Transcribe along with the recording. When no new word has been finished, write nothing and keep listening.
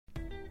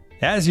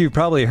As you've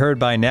probably heard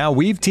by now,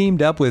 we've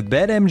teamed up with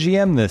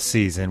BetMGM this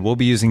season. We'll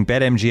be using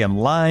BetMGM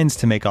lines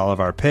to make all of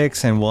our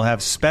picks, and we'll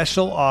have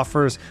special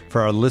offers for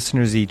our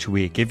listeners each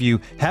week. If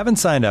you haven't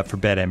signed up for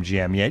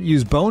BetMGM yet,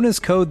 use bonus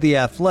code The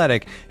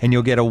Athletic, and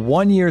you'll get a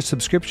 1-year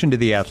subscription to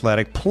The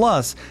Athletic,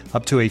 plus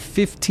up to a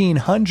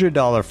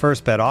 $1,500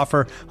 first bet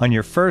offer on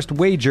your first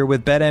wager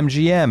with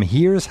BetMGM.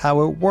 Here's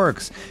how it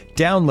works.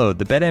 Download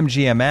the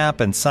BetMGM app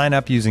and sign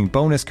up using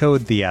bonus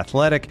code The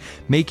Athletic.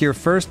 Make your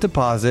first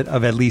deposit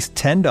of at least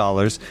 $10.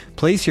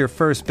 Place your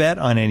first bet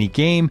on any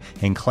game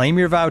and claim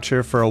your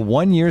voucher for a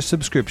 1-year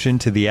subscription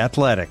to The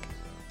Athletic.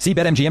 See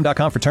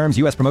BetMGM.com for terms.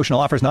 U.S. promotional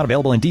offers not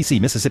available in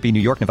D.C., Mississippi, New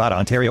York, Nevada,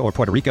 Ontario, or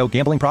Puerto Rico.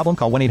 Gambling problem?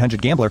 Call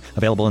 1-800-GAMBLER.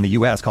 Available in the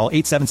U.S. Call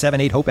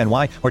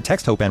 877-8-HOPE-NY or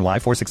text HOPE-NY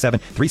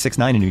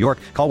 467-369 in New York.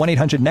 Call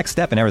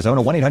 1-800-NEXT-STEP in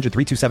Arizona.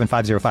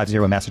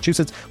 1-800-327-5050 in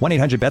Massachusetts.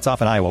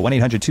 1-800-BETS-OFF in Iowa.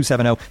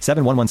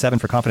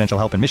 1-800-270-7117 for confidential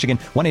help in Michigan.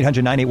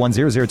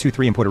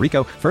 1-800-981-0023 in Puerto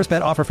Rico. First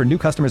bet offer for new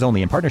customers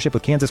only in partnership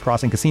with Kansas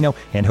Crossing Casino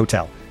and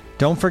Hotel.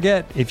 Don't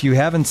forget, if you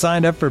haven't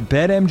signed up for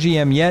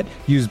BetMGM yet,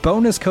 use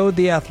bonus code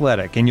The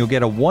Athletic, and you'll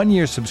get a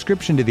 1-year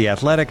subscription to The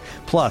Athletic,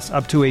 plus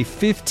up to a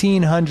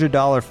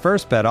 $1,500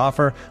 first bet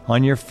offer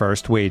on your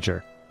first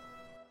wager.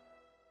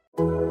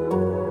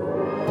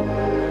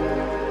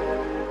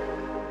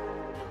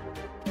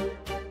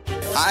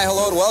 Hi,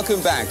 hello, and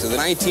welcome back to the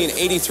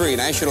 1983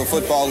 National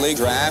Football League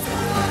Draft.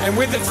 And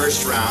with the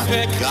first round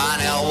pick, John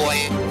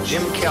Elway,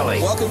 Jim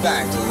Kelly. Welcome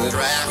back to the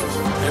Draft.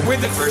 And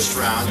with the first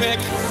round pick,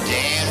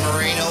 Dan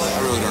Marino. I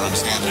really don't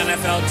understand it.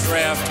 NFL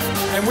Draft.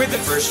 And with the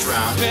first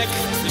round pick,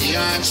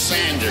 Deion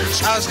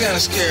Sanders. I was kind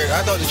of scared.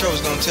 I thought Detroit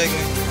was going to take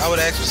me. I would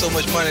have asked for so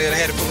much money that I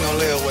had to put me on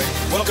layaway.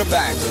 Welcome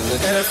back to the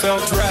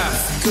NFL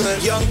Draft. Good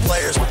young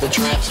players. What the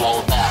draft's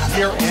all about.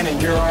 Year in and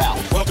year out.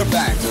 Welcome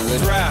back to the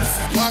Draft.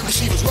 Wide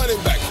receivers,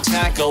 running back,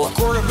 Tackle,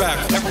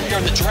 quarterback. every year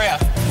in the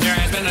draft. There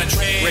has been a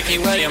trade. Ricky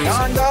Williams.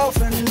 John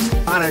Dolphin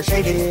on a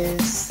shady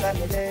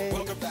Saturday.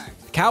 Welcome back.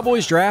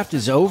 Cowboys draft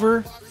is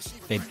over.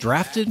 They've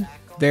drafted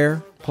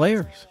their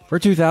players for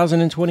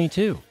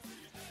 2022.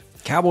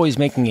 Cowboys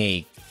making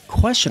a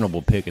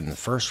questionable pick in the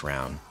first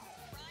round.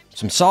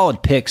 Some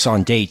solid picks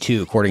on day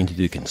 2, according to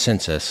the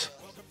consensus.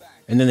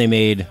 And then they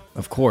made,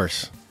 of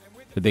course,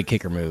 the big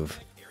kicker move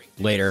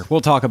later.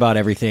 We'll talk about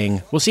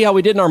everything. We'll see how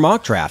we did in our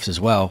mock drafts as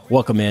well.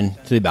 Welcome in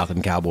to the About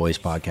Them Cowboys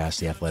podcast,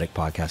 the Athletic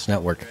Podcast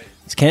Network.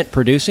 It's Kent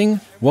producing,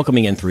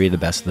 welcoming in 3 of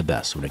the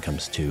best when it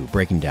comes to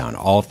breaking down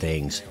all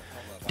things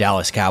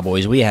Dallas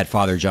Cowboys. We had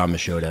Father John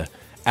Machota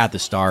at the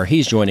Star.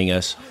 He's joining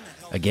us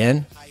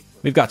again.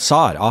 We've got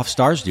Sod off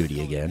Stars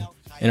duty again.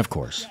 And of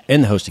course,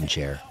 in the hosting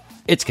chair,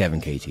 it's Kevin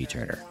KT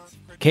Turner.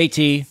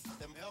 KT,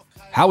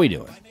 how we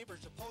doing?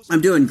 I'm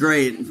doing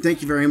great.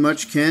 Thank you very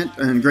much, Kent,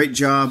 and great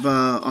job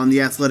on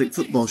the Athletic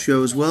Football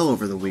Show as well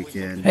over the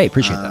weekend. Hey,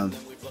 appreciate that.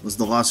 Was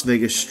the Las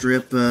Vegas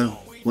Strip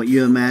what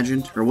you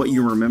imagined or what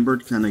you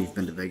remembered? I know you've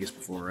been to Vegas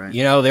before, right?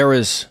 You know,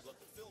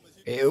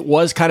 it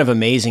was kind of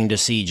amazing to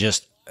see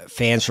just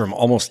fans from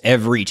almost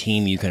every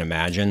team you can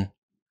imagine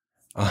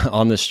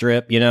on the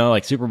Strip. You know,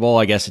 like Super Bowl,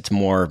 I guess it's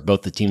more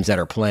both the teams that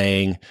are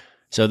playing.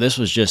 So this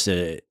was just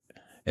an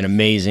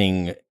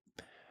amazing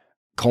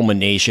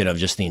culmination of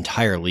just the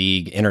entire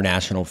league,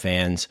 international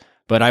fans.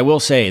 But I will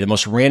say the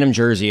most random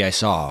jersey I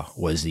saw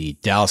was the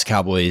Dallas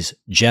Cowboys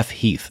Jeff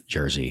Heath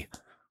jersey.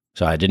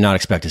 So I did not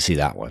expect to see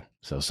that one.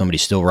 So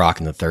somebody's still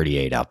rocking the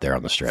 38 out there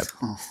on the Strip.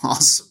 Oh,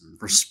 awesome.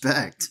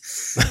 Respect.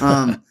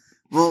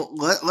 Well,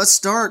 let's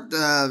start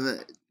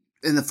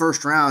in the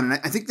first round. And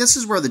I think this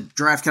is where the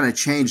draft kind of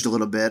changed a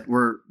little bit,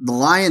 where the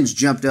Lions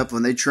jumped up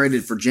when they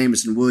traded for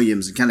Jameson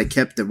Williams and kind of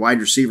kept the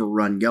wide receiver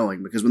run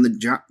going. Because when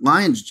the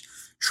Lions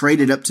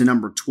traded up to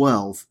number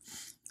 12,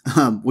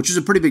 which is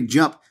a pretty big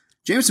jump,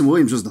 Jameson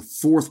Williams was the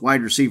 4th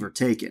wide receiver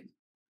taken.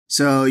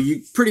 So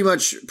you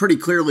pretty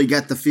clearly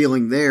got the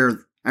feeling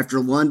there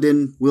after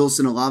London,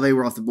 Wilson, Olave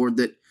were off the board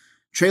that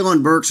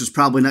Treylon Burks was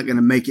probably not going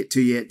to make it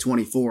to you at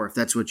 24 if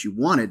that's what you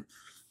wanted.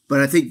 But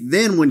I think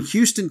then when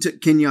Houston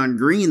took Kenyon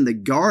Green, the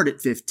guard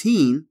at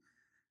 15,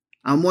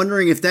 I'm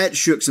wondering if that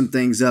shook some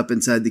things up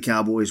inside the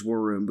Cowboys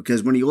war room.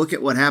 Because when you look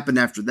at what happened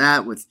after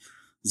that with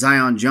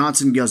Zion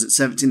Johnson goes at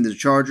 17 to the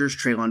Chargers,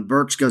 Treylon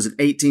Burks goes at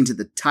 18 to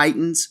the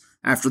Titans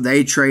after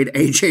they trade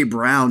A.J.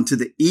 Brown to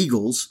the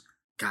Eagles.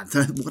 God,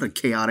 what a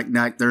chaotic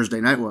night Thursday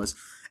night was.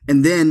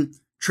 And then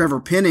Trevor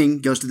Penning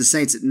goes to the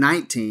Saints at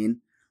 19.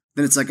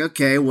 Then it's like,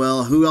 okay,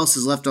 well, who else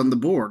is left on the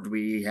board?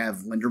 We have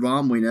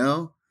Linderbaum, we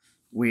know.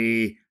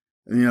 We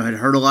had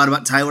heard a lot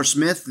about Tyler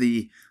Smith,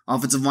 the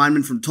offensive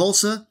lineman from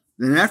Tulsa.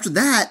 Then after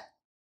that,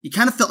 you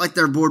kind of felt like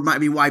their board might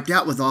be wiped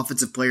out with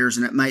offensive players,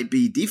 and it might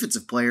be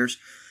defensive players.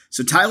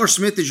 So Tyler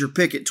Smith is your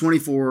pick at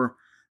 24,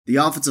 the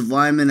offensive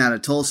lineman out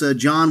of Tulsa.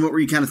 John, what were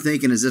you kind of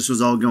thinking as this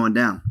was all going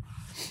down?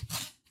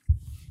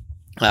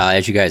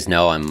 As you guys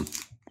know, I'm a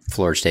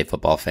Florida State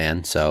football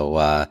fan,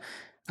 so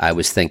I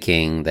was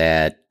thinking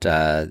that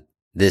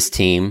this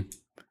team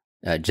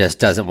just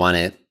doesn't want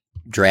to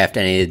draft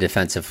any of the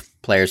defensive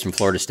players from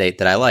Florida State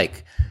that I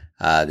like.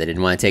 They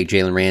didn't want to take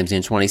Jalen Ramsey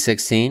in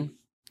 2016.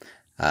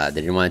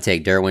 They didn't want to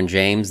take Derwin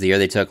James the year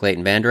they took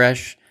Leighton Vander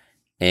Esch,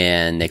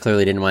 and they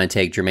clearly didn't want to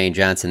take Jermaine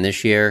Johnson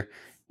this year.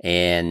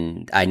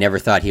 And I never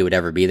thought he would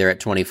ever be there at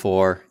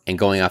 24. And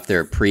going off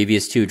their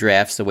previous 2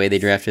 drafts, the way they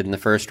drafted in the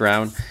first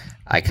round,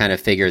 I kind of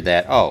figured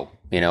that,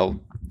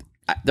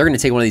 they're going to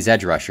take one of these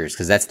edge rushers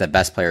because that's the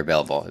best player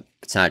available. If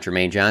it's not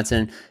Jermaine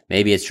Johnson,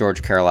 maybe it's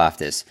George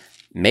Karlaftis.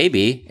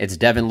 Maybe it's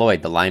Devin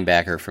Lloyd, the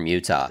linebacker from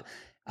Utah.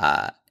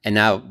 And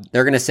now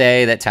they're going to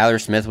say that Tyler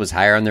Smith was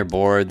higher on their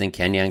board than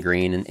Kenyon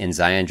Green and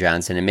Zion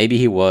Johnson, and maybe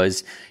he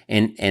was.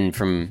 And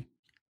from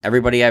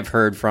everybody I've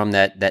heard from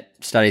that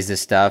studies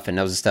this stuff and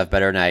knows this stuff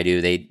better than I do,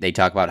 they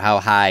talk about how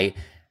high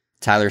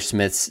Tyler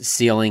Smith's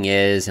ceiling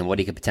is and what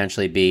he could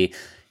potentially be.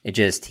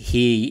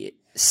 He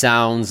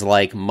sounds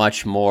like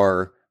much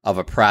more of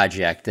a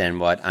project than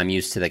what I'm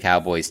used to the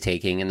Cowboys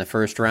taking in the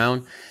first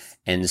round.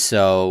 And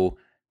so,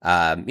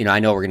 I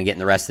know we're going to get in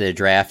the rest of the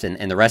draft,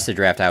 and the rest of the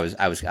draft I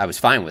was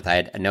fine with. I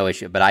had no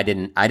issue, but I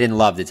didn't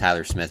love the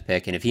Tyler Smith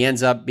pick. And if he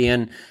ends up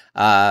being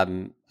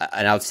an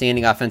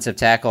outstanding offensive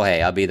tackle,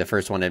 hey, I'll be the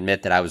first one to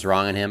admit that I was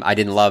wrong on him. I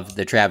didn't love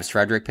the Travis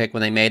Frederick pick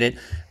when they made it,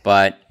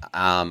 but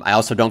I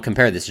also don't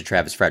compare this to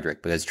Travis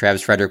Frederick because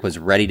Travis Frederick was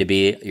ready to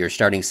be your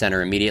starting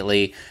center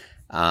immediately.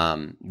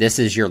 This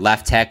is your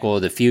left tackle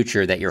of the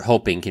future that you're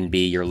hoping can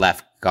be your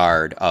left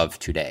guard of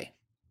today.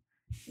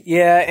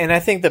 Yeah, and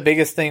I think the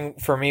biggest thing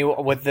for me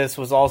with this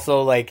was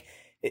also like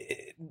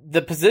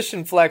the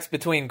position flex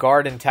between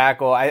guard and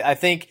tackle. I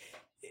think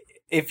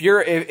if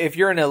you're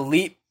an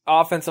elite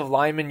offensive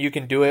lineman, you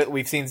can do it.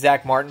 We've seen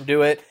Zach Martin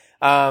do it,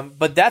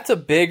 but that's a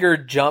bigger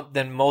jump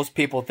than most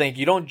people think.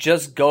 You don't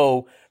just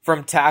go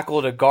from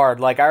tackle to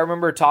guard. Like I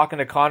remember talking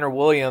to Connor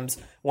Williams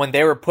when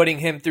they were putting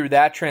him through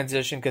that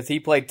transition because he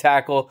played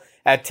tackle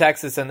at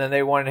Texas and then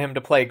they wanted him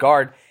to play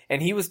guard,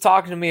 and he was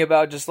talking to me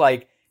about just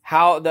like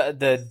how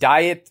the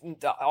diet,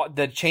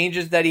 the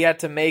changes that he had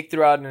to make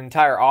throughout an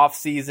entire off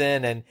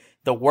season and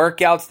the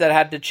workouts that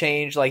had to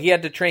change. Like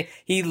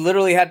he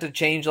literally had to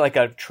change like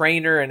a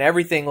trainer and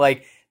everything.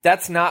 Like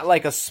that's not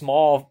like a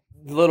small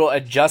little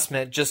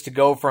adjustment just to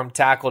go from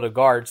tackle to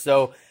guard.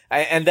 So,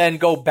 and then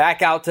go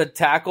back out to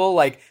tackle.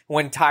 Like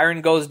when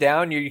Tyron goes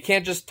down, you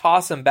can't just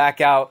toss him back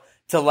out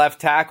to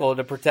left tackle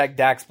to protect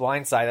Dak's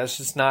blind side. That's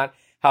just not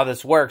how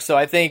this works. So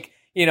I think,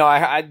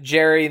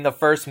 Jerry in the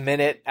first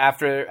minute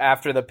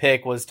after the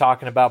pick was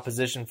talking about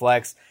position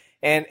flex,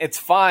 and it's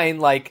fine.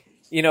 Like,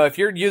 if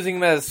you're using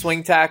him as a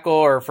swing tackle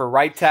or for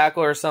right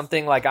tackle or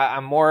something, like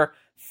I'm more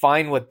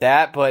fine with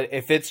that. But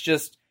if it's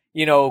just,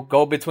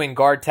 go between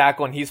guard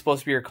tackle and he's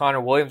supposed to be your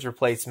Connor Williams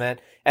replacement,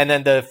 and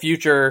then the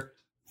future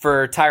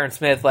for Tyron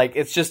Smith, like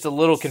it's just a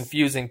little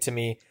confusing to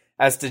me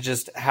as to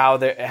just how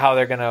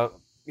they're gonna,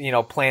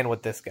 plan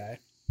with this guy.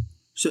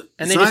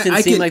 They just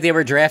didn't seem like they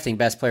were drafting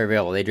best player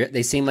available.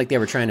 They seemed like they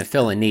were trying to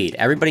fill a need.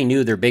 Everybody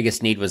knew their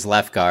biggest need was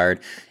left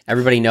guard.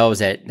 Everybody knows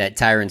that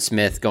Tyron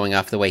Smith, going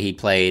off the way he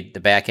played the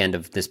back end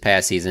of this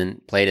past season,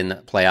 played in the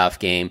playoff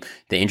game,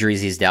 the injuries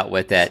he's dealt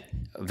with, that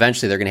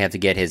eventually they're going to have to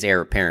get his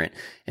heir apparent.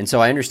 And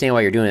so I understand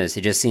why you're doing this.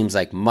 It just seems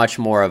like much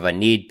more of a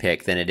need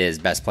pick than it is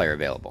best player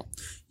available.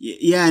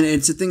 Yeah, and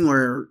it's a thing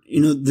where,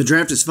 the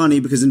draft is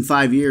funny because in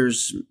 5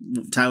 years,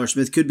 Tyler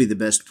Smith could be the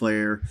best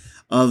player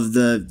of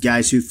the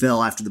guys who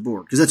fell after the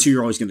board, because that's who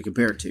you're always going to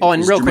compare it to. Oh,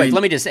 and real quick,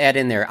 let me just add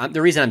in there.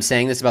 The reason I'm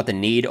saying this about the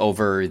need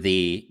over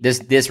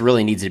this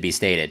really needs to be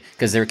stated,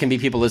 because there can be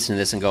people listening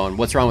to this and going,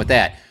 what's wrong with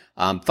that?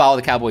 Follow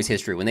the Cowboys'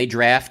 history. When they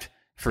draft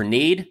for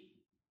need,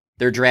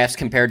 their drafts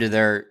compared to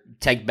their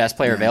take best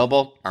player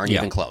available aren't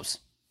even close.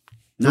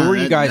 Who were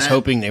you guys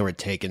hoping they would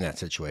take in that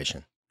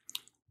situation?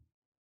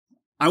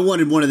 I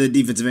wanted one of the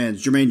defensive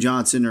ends, Jermaine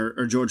Johnson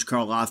or George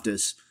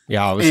Karlaftis.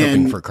 Yeah, I was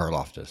hoping for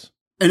Karlaftis.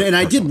 And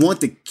I did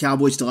want the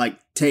Cowboys to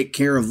take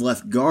care of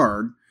left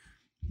guard,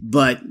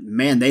 but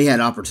man, they had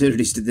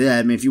opportunities to do that.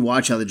 I mean, if you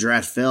watch how the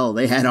draft fell,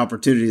 they had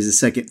opportunities the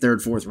second,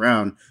 third, fourth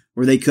round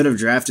where they could have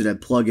drafted a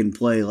plug and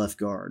play left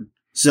guard.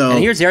 So, and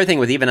here's the other thing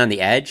with even on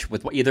the edge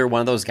with either one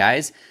of those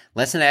guys,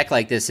 let's not act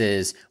like this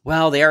is,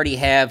 well, they already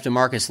have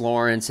DeMarcus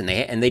Lawrence and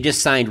they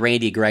just signed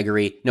Randy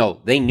Gregory. No,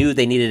 they knew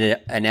they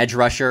needed an edge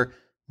rusher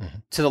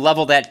to the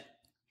level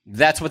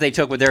that's what they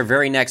took with their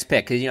very next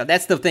pick. Because,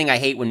 that's the thing I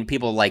hate when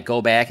people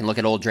go back and look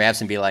at old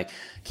drafts and be like,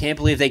 can't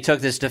believe they took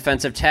this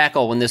defensive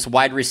tackle when this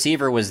wide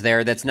receiver was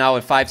there that's now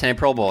a 5-time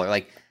Pro Bowler.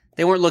 Like,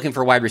 they weren't looking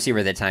for a wide receiver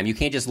at that time. You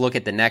can't just look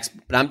at the next.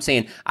 But I'm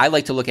saying I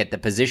like to look at the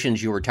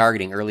positions you were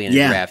targeting early in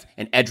the draft,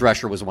 and edge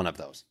rusher was one of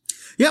those.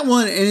 Yeah, well,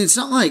 and it's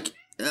not like,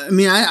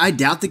 I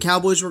doubt the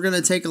Cowboys were going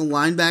to take a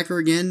linebacker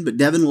again, but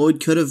Devin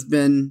Lloyd could have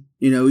been,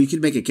 you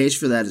could make a case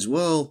for that as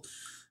well.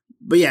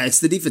 But yeah, it's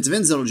the defensive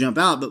ends that'll jump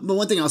out. But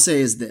one thing I'll say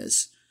is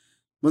this.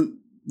 When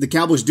the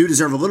Cowboys do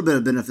deserve a little bit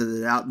of benefit of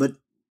the doubt, but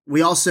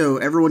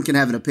everyone can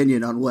have an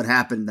opinion on what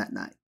happened that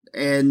night.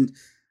 And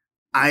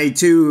I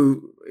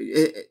too,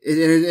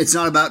 it's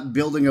not about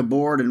building a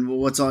board and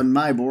what's on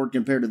my board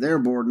compared to their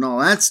board and all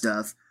that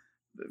stuff.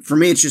 For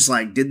me, it's just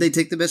did they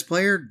take the best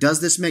player? Does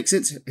this make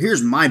sense?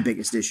 Here's my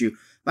biggest issue.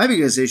 My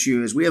biggest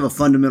issue is we have a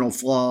fundamental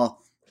flaw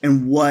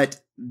in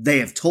what they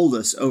have told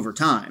us over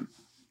time.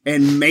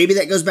 And maybe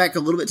that goes back a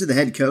little bit to the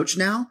head coach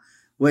now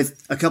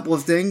with a couple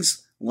of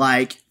things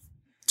like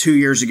 2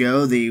 years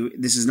ago,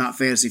 this is not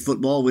fantasy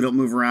football, we don't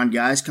move around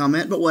guys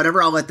comment, but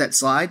whatever, I'll let that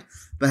slide.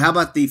 But how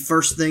about the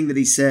first thing that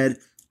he said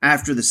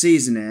after the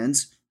season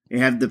ends? They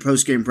have the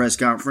post-game press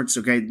conference.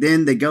 Okay,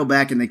 then they go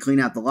back and they clean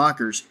out the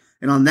lockers.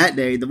 And on that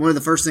day, one of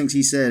the first things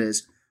he said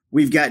is,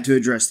 we've got to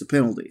address the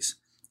penalties.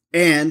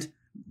 And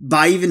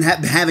by even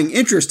having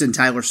interest in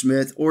Tyler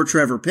Smith or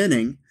Trevor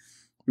Penning,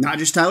 not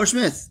just Tyler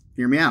Smith,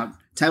 hear me out,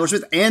 Tyler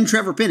Smith and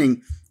Trevor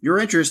Penning, your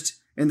interest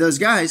in those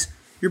guys,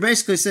 you're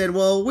basically saying,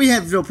 well, we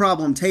have no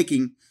problem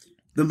taking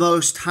the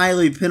most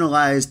highly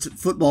penalized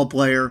football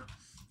player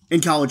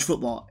in college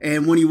football.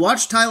 And when you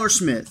watch Tyler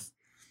Smith,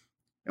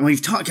 and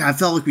I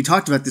felt like we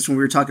talked about this when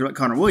we were talking about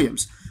Connor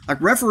Williams,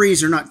 like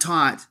referees are not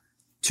taught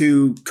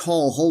to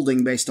call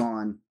holding based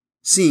on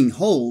seeing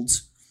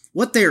holds.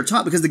 What they are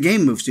taught, because the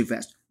game moves too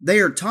fast, they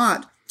are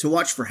taught to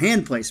watch for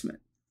hand placement.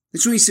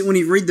 That's when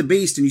you read The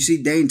Beast and you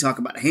see Dane talk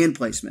about hand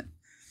placement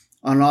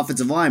on an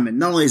offensive lineman.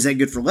 Not only is that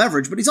good for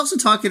leverage, but he's also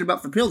talking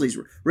about for penalties.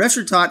 Refs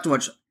are taught to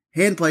watch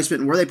hand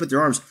placement and where they put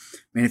their arms.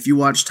 Man, if you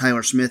watch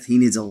Tyler Smith, he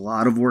needs a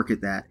lot of work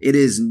at that. It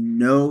is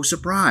no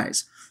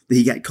surprise that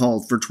he got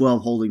called for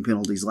 12 holding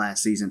penalties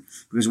last season,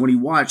 because when you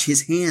watch,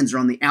 his hands are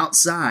on the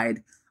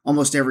outside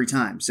almost every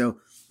time. So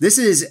this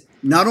is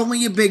not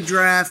only a big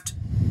draft,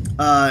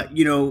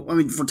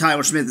 for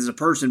Tyler Smith as a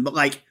person, but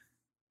like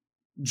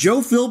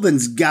Joe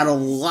Philbin's got a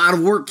lot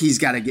of work he's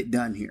got to get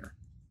done here.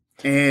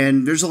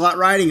 And there's a lot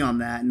riding on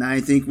that. And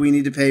I think we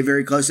need to pay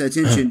very close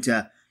attention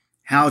to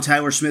how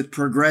Tyler Smith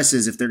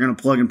progresses if they're going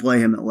to plug and play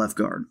him at left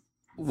guard.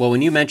 Well,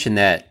 when you mentioned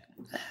that,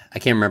 I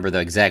can't remember the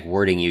exact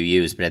wording you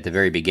used, but at the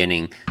very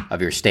beginning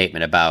of your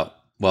statement about,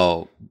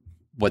 well,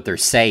 what they're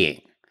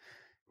saying.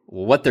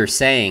 Well, what they're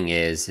saying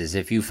is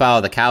if you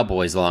follow the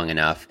Cowboys long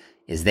enough,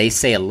 is they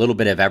say a little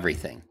bit of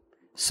everything.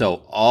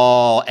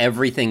 So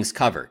everything's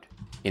covered.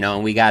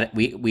 And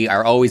we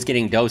are always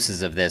getting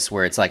doses of this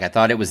where it's like, I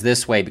thought it was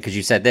this way because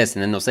you said this,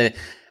 and then they'll say,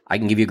 I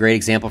can give you a great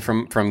example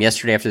from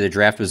yesterday after the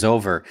draft was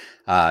over.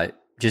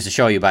 Just to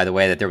show you, by the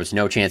way, that there was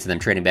no chance of them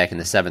trading back in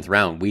the 7th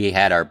round. We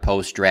had our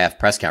post-draft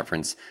press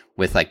conference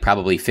with like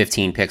probably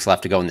 15 picks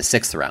left to go in the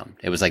 6th round.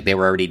 It was like they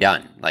were already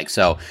done. I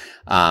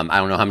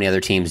don't know how many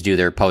other teams do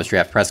their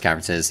post-draft press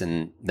conferences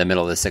in the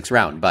middle of the 6th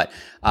round. But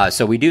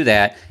so we do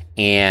that,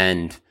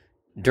 and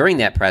during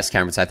that press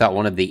conference, I thought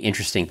one of the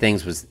interesting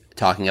things was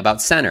talking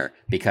about center,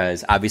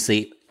 because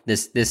obviously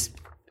this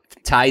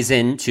ties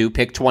into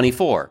pick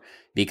 24,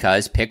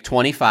 because pick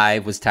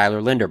 25 was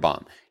Tyler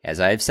Linderbaum. As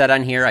I've said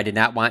on here, I did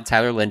not want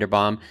Tyler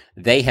Linderbaum.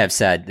 They have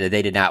said that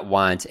they did not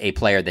want a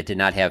player that did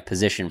not have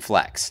position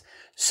flex.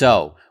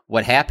 So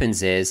what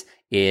happens is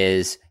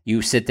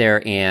you sit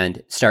there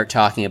and start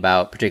talking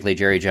about, particularly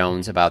Jerry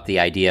Jones, about the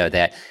idea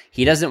that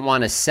he doesn't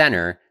want a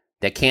center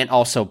that can't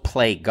also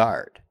play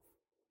guard.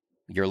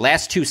 Your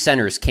last two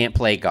centers can't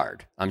play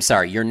guard. I'm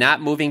sorry. You're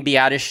not moving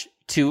Biadasz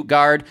to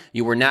guard.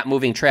 You were not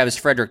moving Travis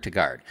Frederick to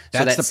guard.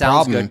 That's so the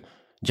problem, good.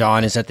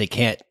 John, is that they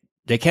can't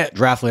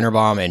draft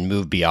Linderbaum and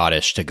move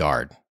Biadasz to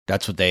guard.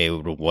 That's what they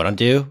would want to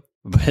do.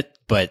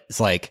 But it's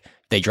like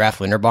they draft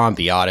Linderbaum,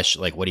 Biadasz,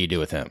 like what do you do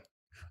with him?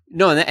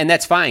 No, and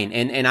that's fine.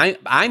 And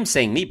I'm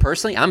saying, me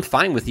personally, I'm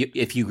fine with you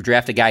if you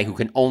draft a guy who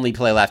can only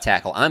play left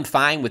tackle. I'm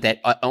fine with that,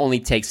 only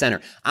take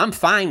center. I'm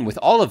fine with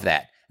all of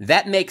that.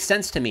 That makes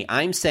sense to me.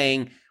 I'm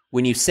saying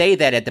when you say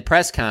that at the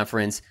press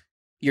conference,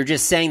 you're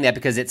just saying that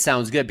because it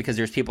sounds good, because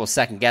there's people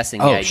second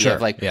guessing the idea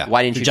of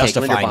why didn't you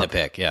justifying take Linderbaum? The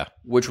pick? Yeah,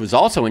 which was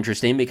also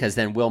interesting because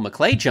then Will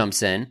McClay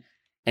jumps in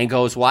and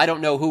goes, well, I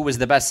don't know who was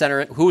the best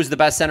center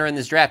in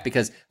this draft,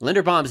 because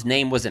Linderbaum's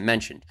name wasn't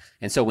mentioned.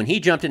 And so when he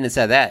jumped in and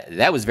said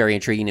that was very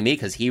intriguing to me,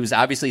 because he was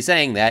obviously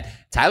saying that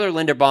Tyler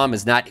Linderbaum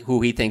is not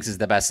who he thinks is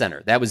the best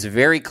center. That was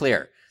very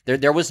clear.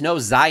 There was no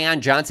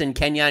Zion Johnson,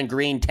 Kenyon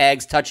Green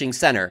tags touching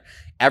center.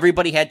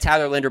 Everybody had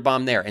Tyler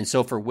Linderbaum there. And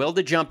so for Will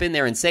to jump in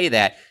there and say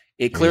that,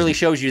 it clearly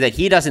shows you that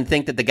he doesn't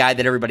think that the guy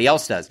that everybody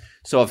else does.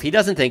 So if he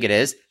doesn't think it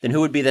is, then who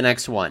would be the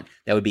next one?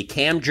 That would be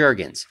Cam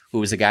Jurgens, who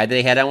was a guy that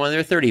they had on one of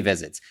their 30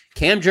 visits.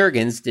 Cam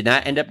Jurgens did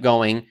not end up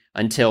going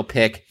until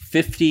pick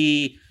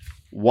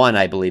 51,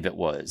 I believe it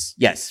was.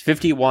 Yes,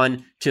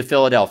 51 to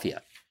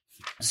Philadelphia.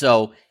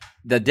 So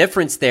the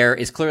difference there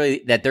is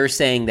clearly that they're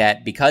saying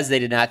that because they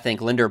did not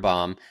think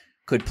Linderbaum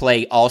could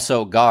play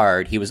also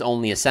guard, he was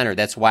only a center.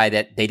 That's why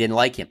that they didn't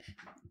like him.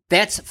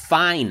 That's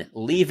fine.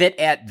 Leave it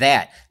at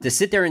that. To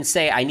sit there and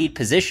say, I need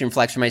position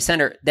flex for my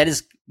center, that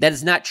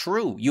is not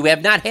true. You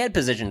have not had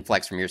position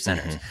flex from your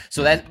centers. Mm-hmm.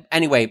 So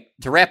anyway,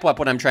 to wrap up,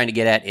 what I'm trying to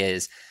get at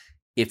is,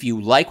 if you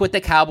like what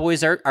the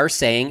Cowboys are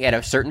saying at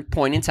a certain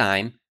point in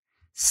time,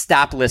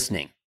 stop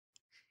listening.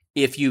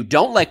 If you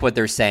don't like what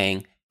they're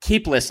saying,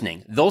 keep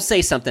listening. They'll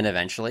say something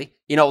eventually.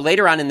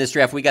 Later on in this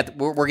draft, we're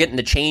getting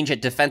the change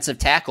at defensive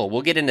tackle.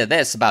 We'll get into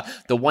this about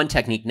the one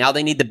technique. Now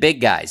they need the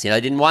big guys.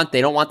 They don't want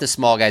the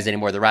small guys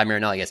anymore, the Rod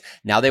Marinelli guys.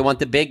 Now they want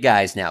the big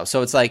guys now.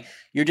 So it's like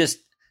you just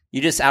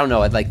I don't know,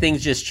 like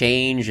things just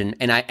change,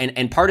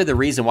 and part of the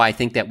reason why I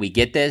think that we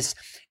get this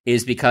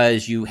is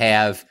because you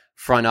have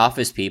front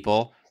office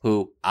people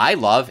who I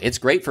love. It's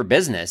great for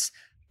business,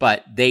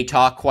 but they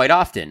talk quite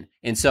often.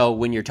 And so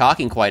when you're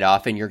talking quite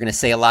often, you're going to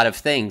say a lot of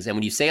things. And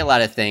when you say a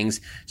lot of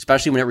things,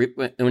 especially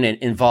when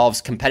it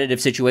involves competitive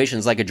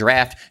situations like a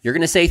draft, you're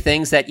going to say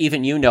things that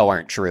even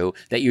aren't true,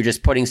 that you're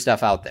just putting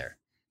stuff out there.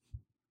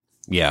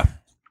 Yeah.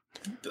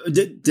 Go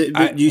ahead,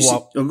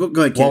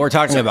 Ken. While we're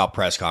talking about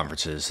press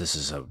conferences, this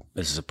is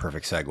a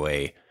perfect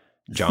segue,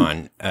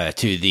 John,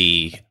 to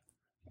the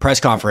press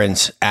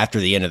conference after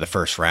the end of the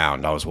first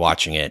round. I was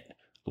watching it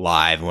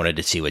live, wanted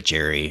to see what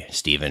Jerry,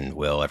 Steven,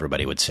 Will,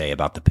 everybody would say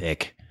about the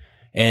pick.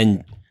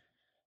 And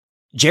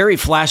Jerry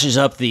flashes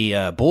up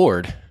the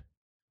board,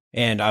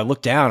 and I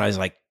looked down. I was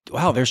like,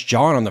 wow, there's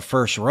John on the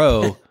first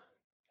row.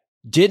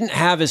 Didn't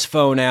have his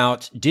phone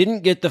out,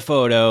 didn't get the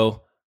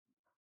photo.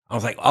 I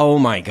was like, oh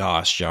my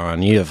gosh,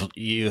 John,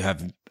 you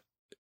have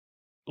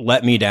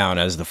let me down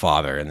as the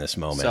father in this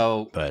moment.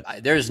 So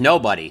but there's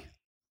nobody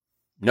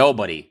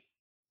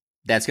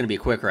that's going to be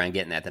quicker on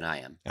getting that than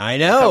I am. I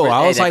know.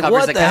 I was like,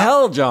 what the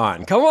hell,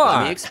 John? Come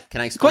on.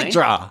 Can I explain? Quick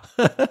draw.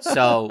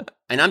 So,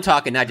 and I'm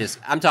talking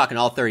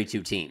all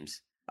 32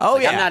 teams. Oh,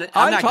 like, yeah.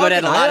 I'm not good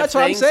at a lot of things. That's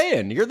what I'm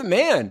saying. You're the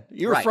man.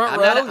 You're right. front I'm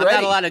row. I'm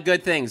not a lot of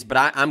good things, but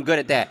I'm good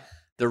at that.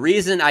 The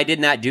reason I did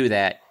not do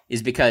that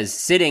is because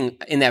sitting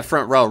in that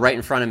front row right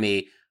in front of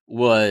me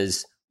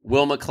was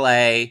Will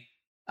McClay,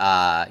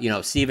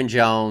 Stephen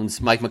Jones,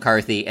 Mike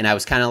McCarthy, and I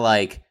was kind of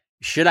like,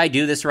 should I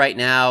do this right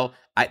now?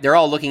 They're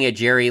all looking at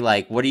Jerry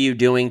like, what are you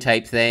doing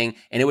type thing.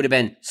 And it would have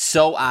been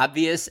so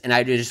obvious. And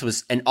I just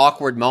was an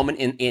awkward moment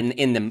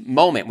in the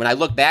moment. When I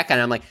look back on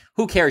it, I'm like,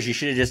 who cares? You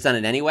should have just done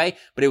it anyway.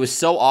 But it was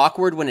so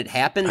awkward when it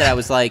happened that I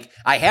was like,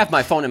 I have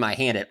my phone in my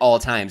hand at all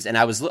times. And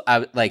I was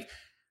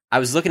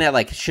looking at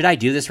like, should I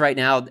do this right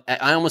now?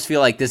 I almost feel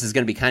like this is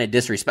going to be kind of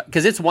disrespect,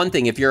 because it's one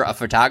thing if you're a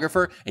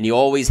photographer and you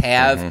always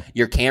have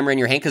your camera in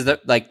your hand, because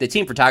the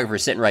team photographer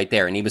is sitting right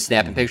there and he was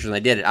snapping pictures when I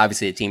did it.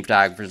 Obviously, the team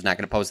photographer is not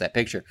going to post that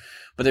picture.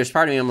 But there's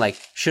part of me, I'm like,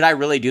 should I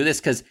really do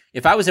this? Because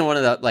if I was in one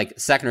of the like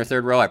second or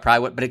third row, I probably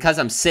would. But because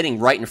I'm sitting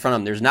right in front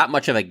of them, there's not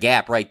much of a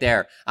gap right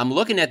there. I'm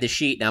looking at the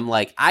sheet and I'm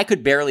like, I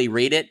could barely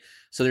read it.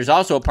 So there's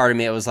also a part of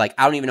me that was like,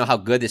 I don't even know how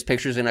good this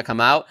picture is going to come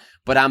out,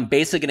 but I'm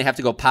basically going to have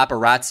to go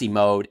paparazzi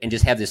mode and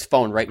just have this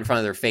phone right in front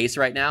of their face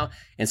right now.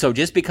 And so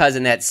just because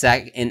in that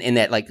in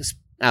that like,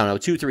 I don't know,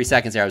 2-3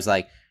 seconds there, I was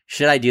like,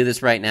 should I do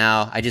this right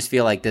now? I just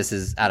feel like this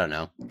is, I don't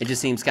know. It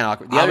just seems kind of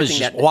awkward. I was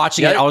just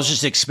watching it. I was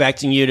just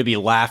expecting you to be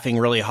laughing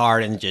really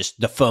hard and just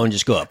the phone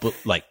just go up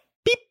like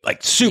beep,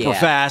 like super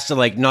fast and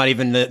like not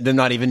even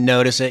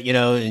notice it,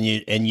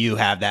 and you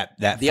have that.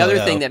 The other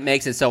thing that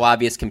makes it so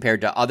obvious compared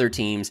to other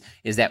teams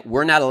is that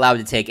we're not allowed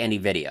to take any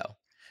video.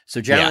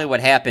 So generally what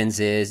happens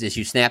is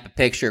you snap a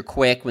picture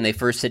quick when they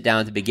first sit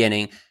down at the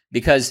beginning,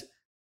 because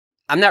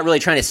I'm not really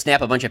trying to snap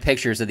a bunch of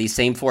pictures of these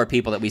same 4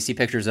 people that we see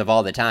pictures of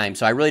all the time.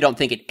 So I really don't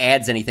think it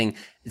adds anything.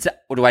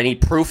 Do I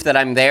need proof that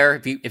I'm there?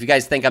 If you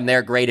guys think I'm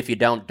there, great. If you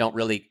don't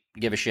really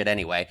give a shit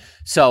anyway.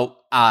 So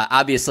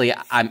obviously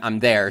I'm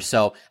there.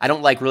 So I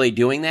don't like really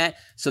doing that.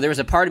 So there was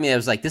a part of me that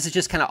was like, this is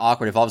just kind of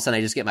awkward if all of a sudden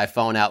I just get my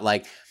phone out.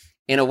 Like,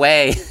 in a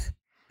way,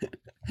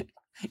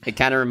 it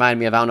kind of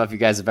reminded me of, I don't know if you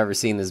guys have ever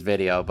seen this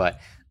video,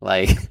 but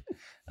like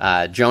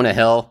Jonah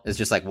Hill is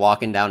just like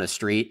walking down a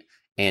street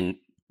and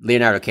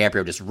Leonardo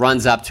DiCaprio just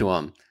runs up to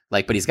him,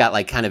 like, but he's got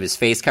like kind of his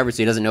face covered, so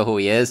he doesn't know who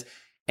he is.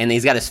 And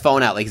he's got his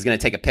phone out, like he's going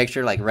to take a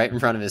picture, like right in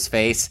front of his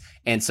face.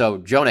 And so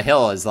Jonah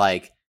Hill is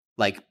like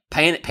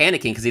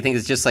panicking because he thinks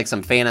it's just like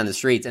some fan on the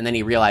streets. And then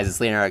he realizes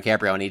it's Leonardo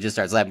DiCaprio and he just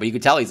starts laughing. But you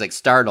can tell he's like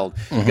startled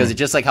because it's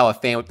just like how a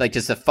fan, like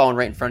just a phone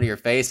right in front of your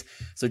face.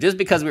 So just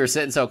because we were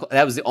sitting so close,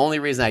 that was the only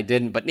reason I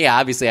didn't. But yeah,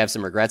 obviously I have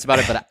some regrets about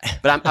it.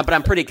 But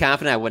I'm pretty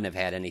confident I wouldn't have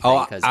had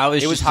anything because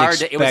it was hard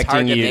to make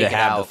it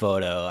out. The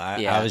photo.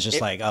 I was just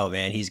like, oh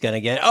man, he's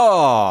gonna get.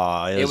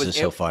 Oh, it was just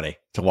so funny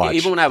to watch.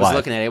 Even when I was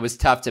looking at it, it was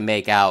tough to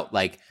make out,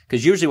 like,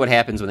 because usually what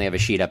happens when they have a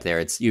sheet up there,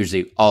 it's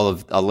usually all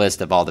of a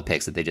list of all the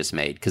picks that they just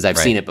made, because I've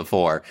seen it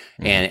before,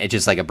 and it's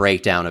just like a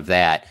breakdown of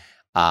that.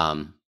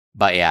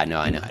 But yeah, no,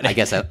 I know. I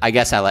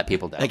guess I let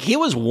people down. Like, he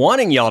was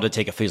wanting y'all to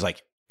take a. He's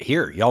like,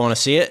 here, y'all want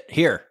to see it?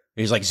 Here.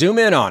 He's like, zoom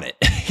in on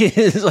it.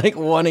 He's like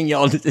wanting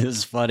y'all to. It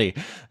was funny.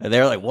 And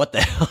they're like, what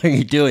the hell are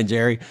you doing,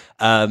 Jerry?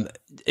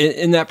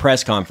 In that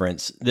press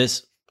conference,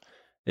 this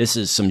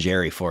is some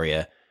Jerry for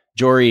you.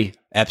 Jory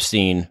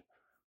Epstein,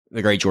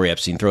 the great Jory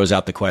Epstein, throws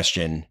out the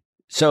question,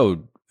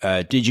 so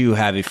did you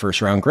have a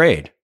first round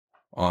grade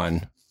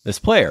on this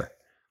player?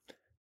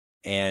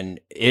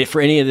 And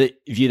for any of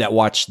you that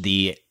watched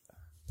the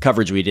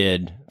coverage we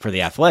did for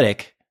The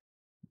Athletic,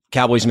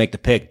 Cowboys make the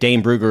pick.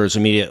 Dane Brugler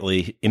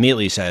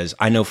immediately says,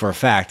 I know for a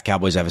fact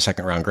Cowboys have a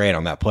second round grade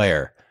on that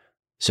player.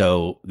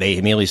 So they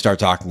immediately start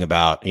talking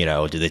about,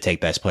 do they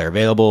take best player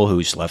available,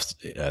 who's left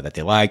that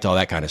they liked, all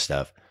that kind of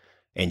stuff.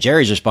 And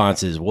Jerry's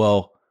response is,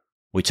 well,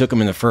 we took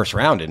him in the first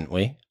round, didn't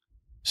we?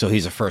 So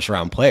he's a first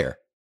round player.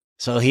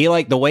 So he,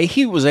 like, the way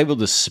he was able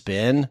to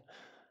spin,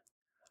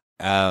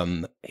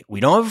 we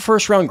don't have a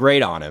first round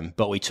grade on him,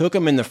 but we took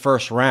him in the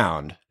first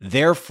round.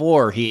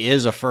 Therefore, he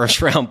is a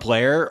first round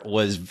player,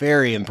 was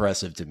very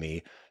impressive to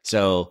me.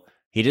 So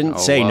He didn't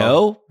say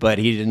no, but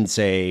he didn't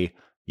say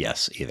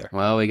yes either.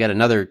 Well, we got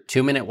another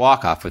 2-minute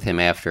walk-off with him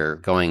after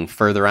going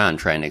further on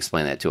trying to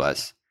explain that to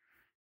us.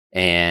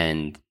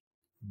 And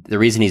the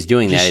reason he's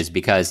doing that is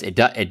because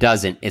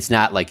it's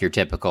not like your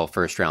typical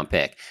first-round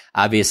pick.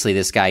 Obviously,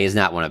 this guy is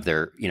not one of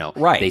their,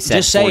 right. They said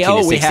just say, 14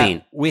 to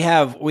 16. we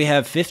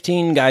have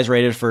 15 guys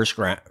rated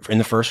in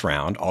the first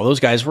round. All those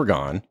guys were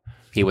gone.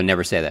 He would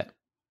never say that.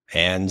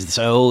 And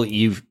so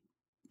you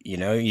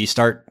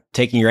start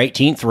taking your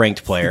 18th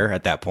ranked player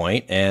at that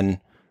point, and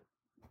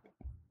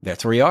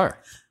that's where you are.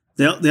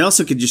 They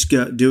also could just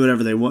go do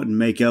whatever they want and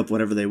make up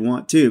whatever they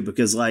want too,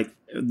 because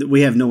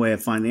we have no way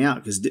of finding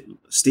out. Because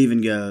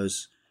Steven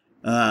goes,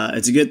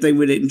 it's a good thing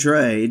we didn't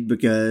trade,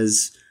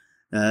 because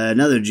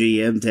another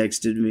GM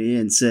texted me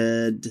and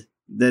said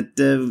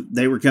that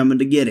they were coming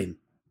to get him.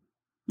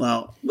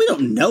 Well, we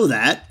don't know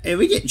that, and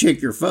we can't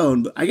check your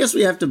phone, but I guess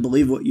we have to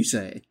believe what you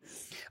say.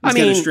 It's kind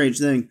of a strange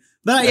thing.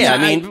 But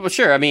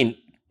sure.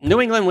 New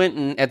England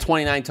went at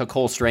 29 to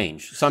Cole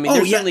Strange. So,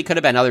 there certainly could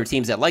have been other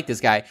teams that like this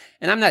guy.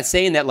 And I'm not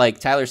saying that,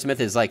 Tyler Smith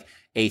is,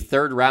 a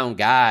third-round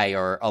guy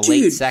or a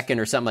late second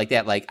or something like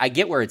that. I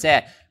get where it's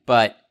at.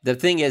 But the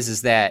thing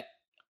is that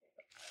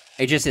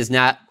it just is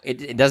not –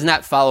 it does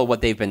not follow what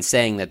they've been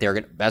saying, that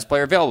they're best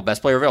player available.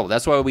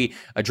 That's why we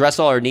address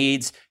all our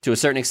needs to a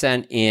certain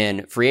extent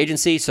in free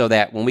agency, so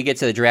that when we get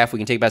to the draft, we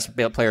can take best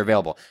player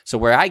available. So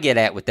where I get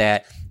at with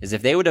that is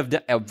if they would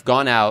have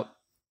gone out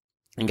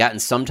and gotten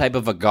some type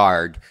of a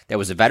guard that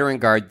was a veteran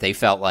guard, they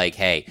felt like,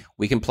 hey,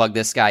 we can plug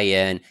this guy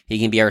in. He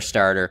can be our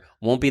starter.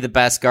 Won't be the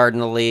best guard in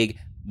the league.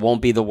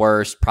 Won't be the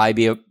worst. Probably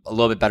be a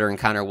little bit better than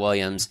Connor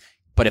Williams.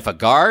 But if a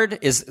guard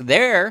is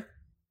there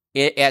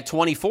at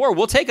 24,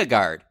 we'll take a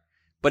guard.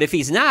 But if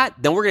he's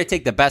not, then we're going to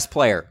take the best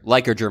player,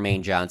 like a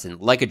Jermaine Johnson,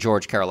 like a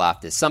George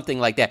Karlaftis, something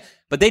like that.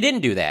 But they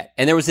didn't do that.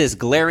 And there was this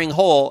glaring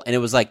hole, and it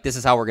was like, this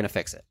is how we're going to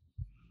fix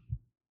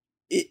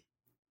it.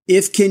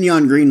 If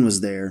Kenyon Green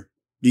was there,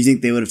 do you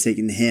think they would have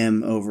taken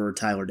him over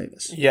Tyler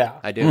Davis? Yeah,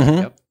 I do. Mm-hmm.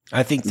 Yep.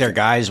 I think their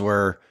guys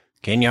were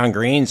Kenyon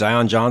Green,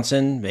 Zion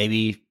Johnson,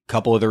 maybe a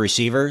couple of the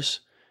receivers.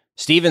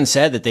 Steven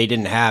said that they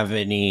didn't have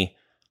any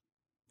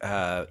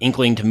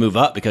inkling to move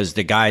up because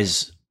the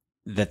guys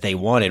that they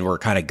wanted were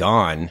kind of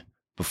gone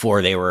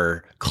before they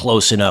were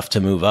close enough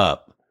to move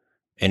up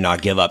and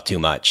not give up too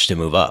much to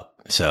move up.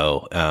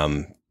 So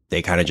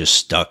they kind of just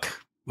stuck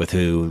with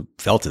who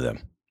fell to them.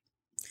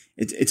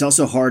 It's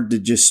also hard to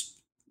just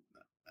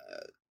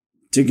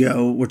to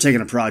go, we're taking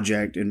a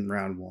project in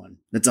round one.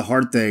 That's a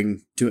hard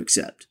thing to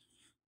accept.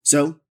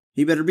 So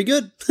he better be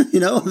good,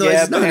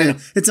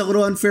 otherwise it's a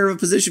little unfair of a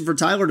position for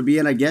Tyler to be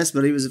in, I guess,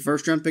 but he was a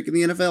first round pick in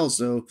the NFL.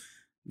 So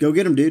go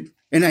get him, dude.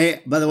 And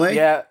hey, by the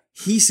way,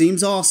 he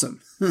seems awesome.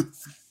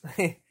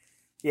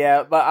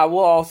 Yeah. But I will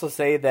also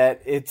say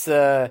that it's,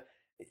 I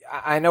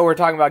know we're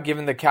talking about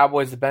giving the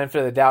Cowboys the benefit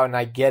of the doubt, and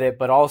I get it,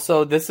 but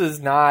also this is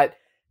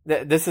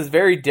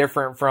very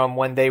different from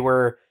when they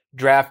were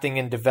drafting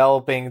and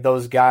developing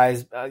those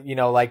guys,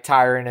 like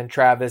Tyron and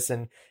Travis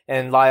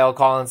and Lyle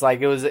Collins.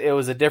 It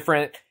was a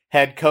different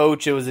head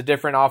coach. It was a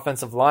different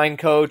offensive line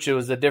coach. It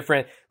was a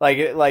different, like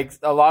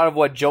a lot of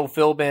what Joe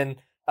Philbin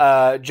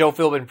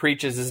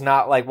preaches is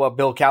not like what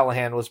Bill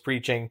Callahan was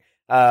preaching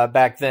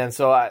back then.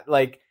 So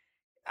I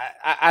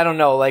don't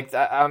know.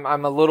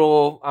 I'm a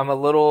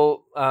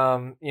little,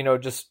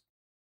 just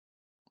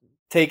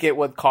take it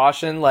with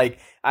caution.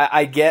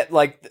 I get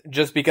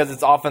just because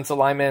it's offensive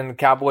lineman and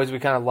Cowboys, we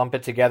kind of lump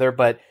it together,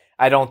 but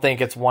I don't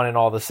think it's one and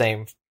all the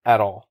same at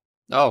all.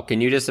 Oh,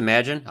 can you just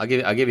imagine? I'll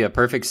give you a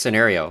perfect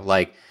scenario.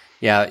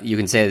 You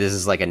can say this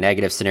is a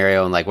negative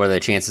scenario and what are the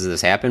chances of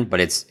this happen,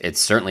 but it's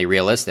certainly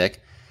realistic.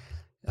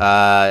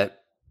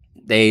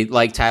 They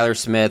like Tyler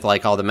Smith,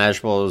 like all the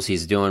measurables.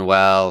 He's doing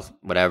well,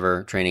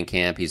 whatever, training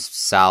camp. He's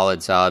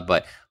solid,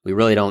 but we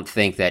really don't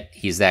think that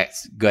he's that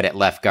good at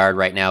left guard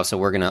right now. So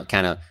we're going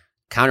to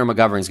Connor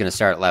McGovern's going to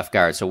start at left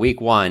guard. So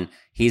week one,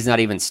 he's not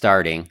even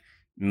starting.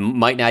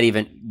 Might not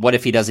even, what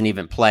if he doesn't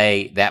even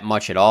play that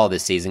much at all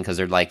this season? Because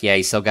they're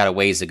he's still got a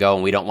ways to go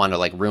and we don't want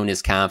to ruin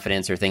his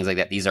confidence or things like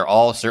that. These are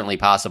all certainly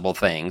possible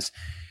things.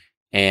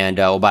 And,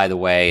 by the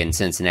way, in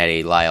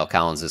Cincinnati, Lyle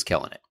Collins is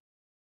killing it.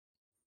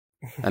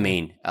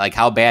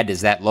 How bad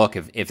does that look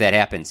if that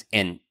happens?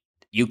 And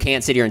you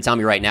can't sit here and tell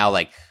me right now,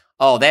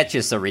 oh, that's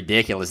just so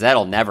ridiculous.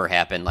 That'll never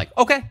happen.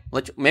 Okay,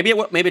 maybe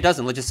it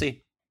doesn't. Let's just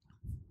see.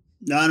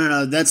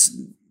 No. That's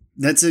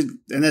how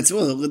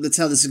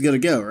this is going to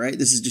go, right?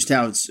 This is just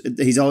how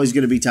he's always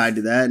going to be tied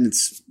to that. And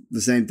it's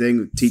the same thing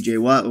with TJ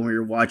Watt when we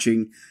were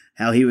watching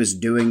how he was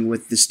doing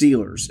with the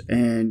Steelers.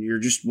 And you're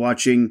just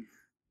watching,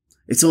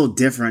 it's a little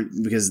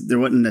different because there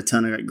wasn't a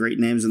ton of great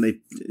names and they,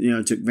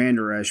 took Van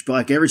Der Esch.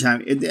 But every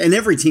time, and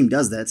every team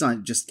does that. It's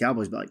not just the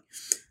Cowboys, but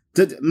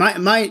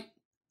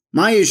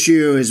my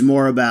issue is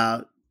more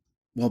about,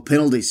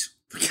 penalties.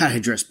 We got to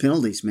address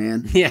penalties,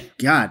 man. Yeah.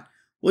 God.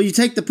 Well, you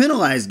take the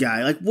penalized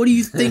guy. What do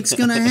you think's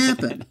going to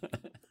happen?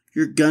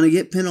 You're going to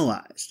get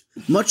penalized.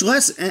 Much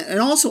less, and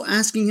also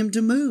asking him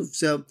to move.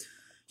 So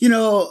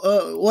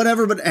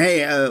Whatever. But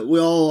hey, we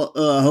all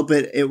hope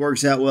it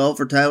works out well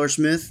for Tyler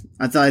Smith.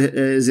 I thought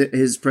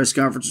his press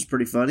conference was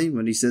pretty funny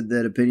when he said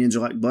that opinions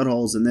are like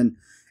buttholes, and then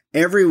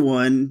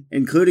everyone,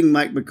 including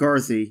Mike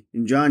McCarthy,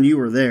 and John, you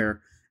were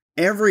there.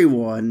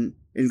 Everyone,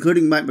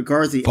 including Mike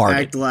McCarthy,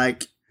 act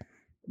like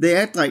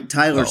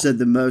Tyler said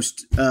the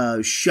most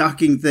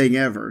shocking thing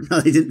ever. No,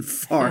 they didn't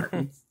fart.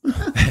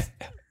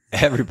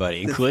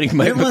 Everybody, including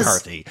Mike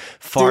McCarthy,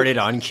 farted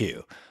on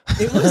cue.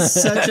 It was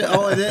such a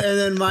and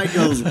then Mike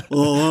goes,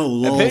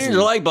 opinions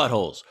are like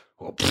buttholes.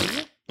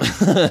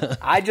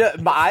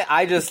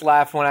 I just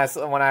laughed when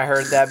I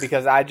heard that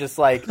because I just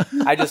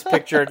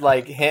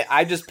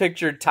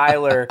pictured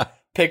Tyler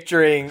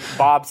picturing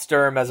Bob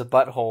Sturm as a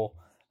butthole.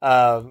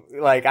 I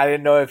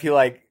didn't know if he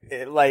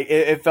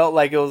it felt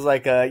like it was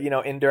like a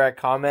indirect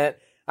comment.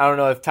 I don't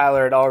know if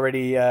Tyler had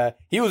already.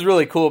 He was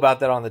really cool about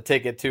that on the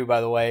ticket too.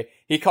 By the way,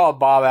 he called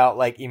Bob out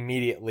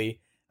immediately.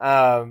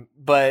 But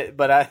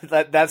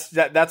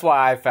that's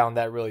why I found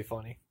that really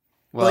funny.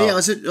 Well, yeah,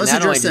 let's address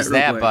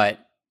that real quick.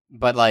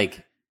 But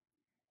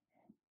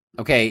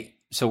okay,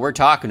 so we're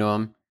talking to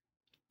him,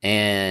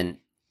 and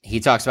he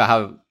talks about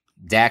how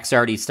Dak's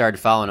already started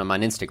following him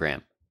on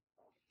Instagram.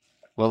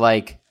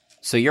 Well,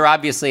 so you're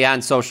obviously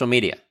on social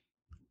media.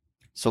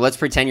 So let's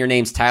pretend your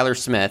name's Tyler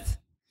Smith,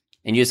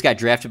 and you just got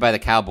drafted by the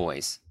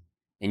Cowboys,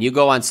 and you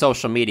go on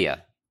social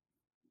media.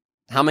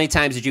 How many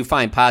times did you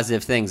find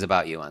positive things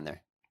about you on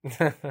there?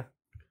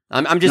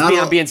 I'm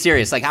being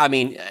serious.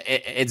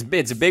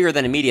 It's bigger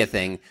than a media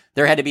thing.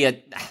 There had to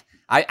be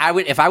I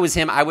would, if I was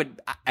him,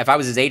 if I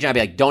was his agent, I'd be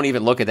like, don't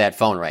even look at that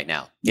phone right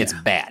now. It's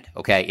bad.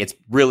 Okay. It's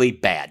really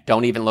bad.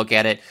 Don't even look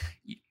at it.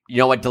 You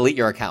know what? Delete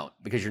your account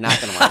because you're not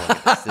going to want to look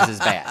at this. This is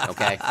bad.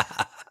 Okay.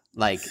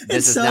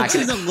 This is not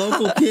going to. He's a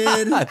local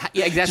kid.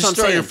 Yeah, exactly. Just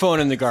throw your phone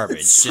in the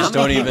garbage. Just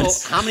don't even.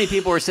 How many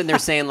people are sitting there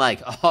saying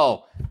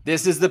oh,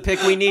 this is the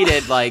pick we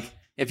needed?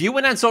 If you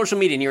went on social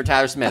media and you were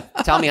Tyler Smith,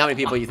 tell me how many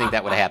people you think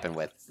that would have happened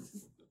with.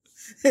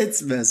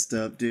 It's messed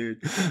up, dude.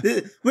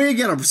 We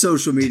got a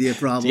social media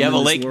problem. Do you have a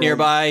lake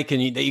nearby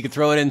that you can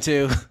throw it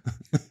into?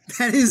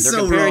 That is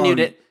so wrong.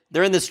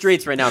 They're in the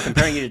streets right now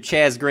comparing you to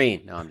Chaz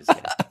Green. No, I'm just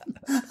kidding.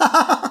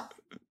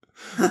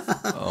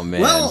 Oh,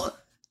 man. Well,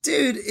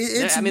 dude,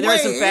 it's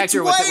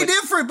way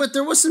different, but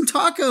there was some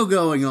taco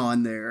going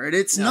on there, and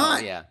it's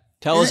not. Yeah.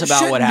 Tell us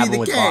about what happened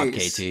with Bob,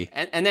 KT.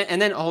 And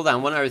then hold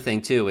on. One other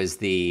thing, too, is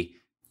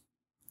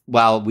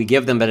while we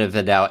give them a bit of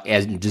a doubt,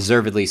 as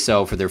deservedly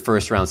so, for their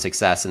first-round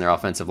success in their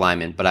offensive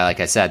linemen, but like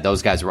I said,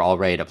 those guys were all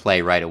ready to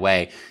play right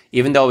away.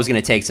 Even though it was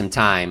going to take some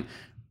time,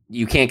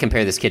 you can't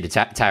compare this kid to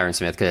Tyron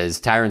Smith because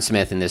Tyron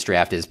Smith in this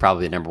draft is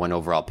probably the number one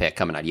overall pick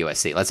coming out of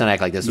USC. Let's not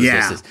act like this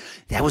was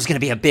that was going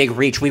to be a big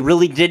reach. We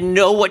really didn't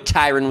know what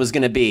Tyron was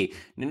going to be.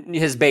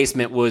 His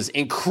basement was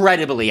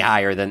incredibly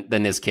higher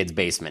than this kid's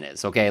basement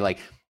is, okay?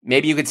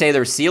 Maybe you could say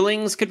their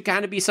ceilings could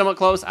kind of be somewhat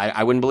close.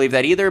 I wouldn't believe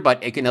that either,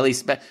 but it can at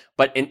least.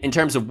 But in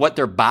terms of what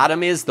their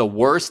bottom is, the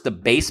worst, the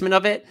basement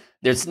of it,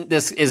 this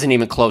isn't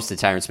even close to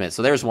Tyron Smith.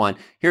 So there's one.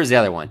 Here's the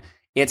other one.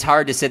 It's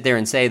hard to sit there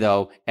and say,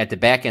 though, at the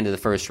back end of the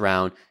first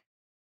round,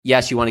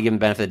 yes, you want to give them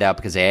the benefit of the doubt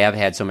because they have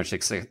had so much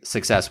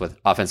success with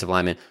offensive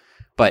linemen,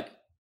 but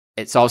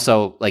it's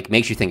also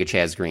makes you think of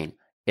Chaz Green.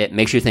 It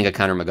makes you think of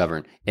Connor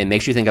McGovern. It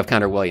makes you think of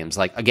Connor Williams.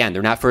 Again,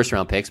 they're not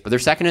first-round picks, but they're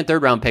second and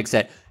third-round picks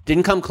that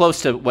didn't come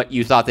close to what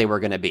you thought they were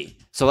going to be.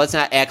 So let's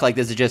not act like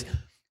this is just,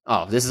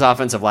 this is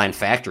offensive line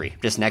factory.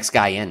 Just next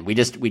guy in. We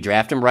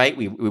draft them right.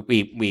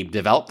 We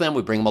develop them.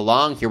 We bring them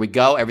along. Here we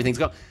go. Everything's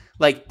going.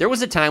 There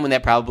was a time when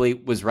that probably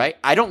was right.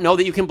 I don't know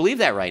that you can believe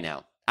that right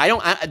now.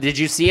 Did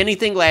you see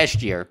anything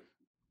last year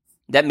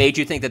that made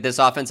you think that this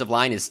offensive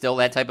line is still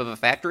that type of a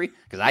factory?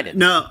 Because I didn't.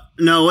 No.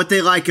 What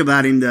they like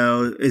about him,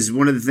 though, is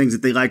one of the things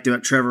that they liked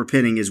about Trevor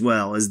Penning as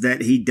well, is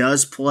that he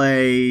does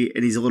play,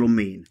 and he's a little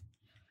mean.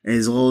 And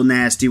he's a little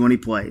nasty when he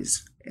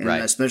plays, and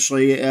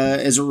especially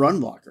as a run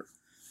blocker,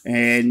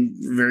 and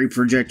very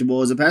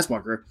projectable as a pass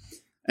blocker.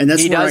 And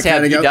that's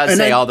where he does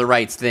say all the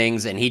right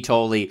things, and he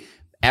totally.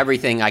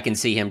 Everything I can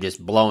see him just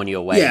blowing you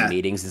away in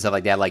meetings and stuff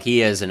like that. He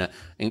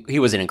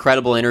was an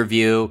incredible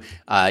interview.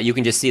 You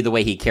can just see the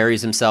way he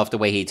carries himself, the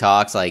way he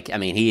talks.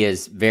 He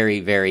is very,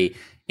 very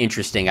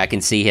interesting. I can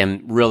see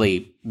him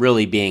really,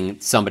 really being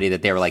somebody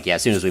that they were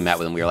as soon as we met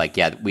with him, we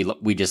were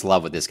we just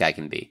love what this guy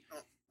can be.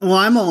 Well,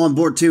 I'm all on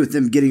board too with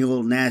them getting a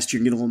little nastier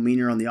and getting a little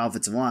meaner on the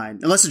offensive line.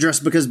 And let's address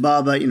because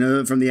Bob,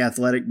 from the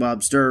Athletic,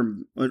 Bob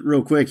Sturm,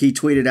 real quick, he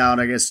tweeted out,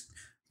 I guess,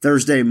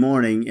 Thursday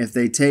morning, if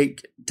they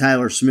take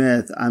Tyler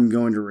Smith, I'm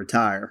going to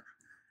retire.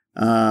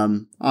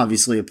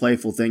 Obviously a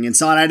playful thing. And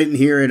Son, I didn't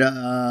hear it.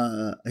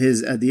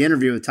 The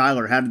interview with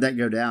Tyler. How did that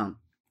go down?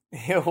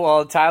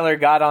 Well, Tyler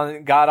got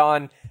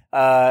on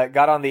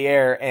the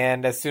air,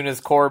 and as soon as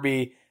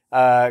Corby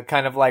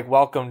kind of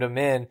welcomed him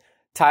in,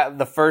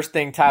 the first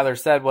thing Tyler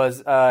said was,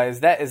 "Is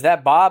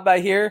that Bob I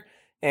hear?"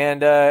 And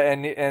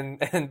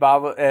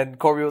Bob and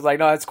Corby was like,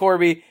 "No, it's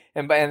Corby."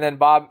 And then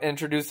Bob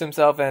introduced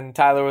himself, and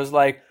Tyler was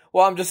like,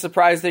 "Well, I'm just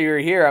surprised that you're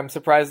here. I'm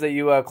surprised that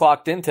you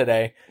clocked in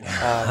today."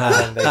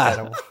 And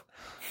they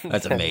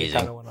That's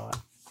amazing. went on.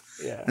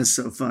 Yeah, that's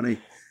so funny.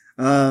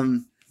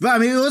 But I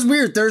mean, it was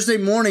weird. Thursday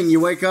morning, you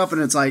wake up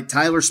and it's like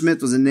Tyler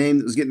Smith was a name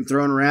that was getting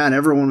thrown around.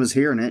 Everyone was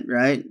hearing it,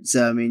 right?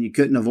 So, I mean, you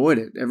couldn't avoid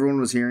it. Everyone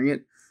was hearing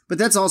it. But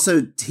that's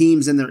also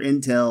teams in their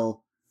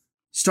intel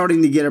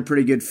starting to get a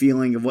pretty good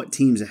feeling of what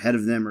teams ahead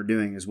of them are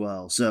doing as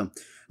well. So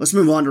let's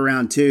move on to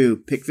round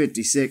 2, pick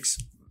 56.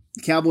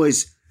 The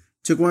Cowboys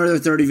took one of their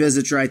 30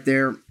 visits right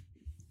there.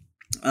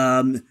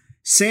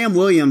 Sam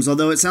Williams,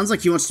 although it sounds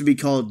like he wants to be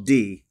called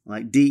D,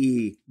 like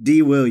D-E,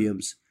 D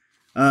Williams.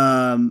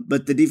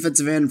 But the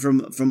defensive end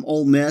from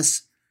Ole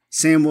Miss,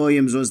 Sam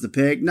Williams was the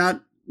pick.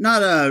 Not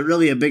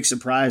really a big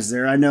surprise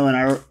there. I know in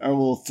our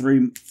little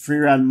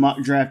three-round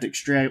mock draft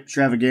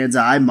extravaganza,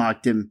 I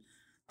mocked him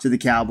to the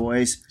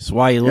Cowboys. That's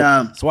why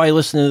you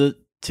listen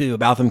to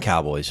About Them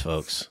Cowboys,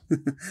 folks.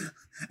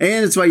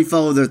 And it's why you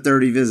follow their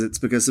 30 visits,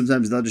 because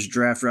sometimes they'll just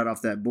draft right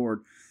off that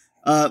board.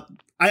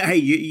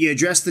 You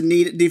address the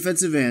need at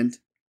defensive end,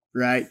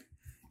 right?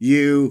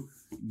 You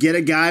get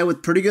a guy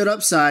with pretty good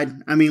upside.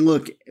 I mean,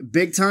 look,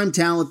 big-time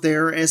talent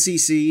there,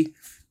 SEC.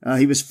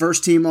 He was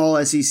first-team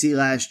All-SEC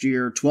last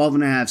year,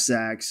 12.5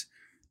 sacks,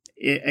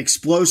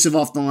 explosive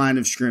off the line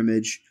of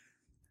scrimmage.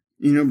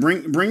 You know,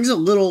 brings a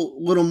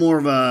little more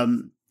of a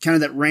kind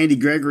of that Randy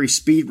Gregory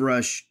speed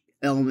rush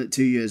element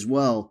to you as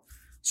well.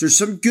 So there's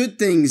some good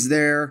things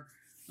there.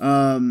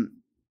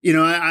 You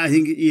know, I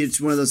think it's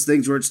one of those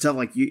things where it's tough.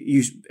 Like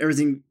you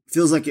everything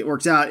feels like it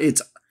works out.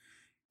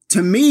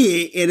 To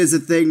me, it is a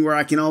thing where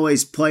I can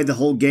always play the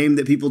whole game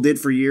that people did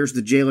for years,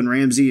 the Jalen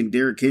Ramsey and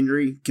Derrick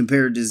Henry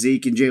compared to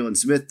Zeke and Jalen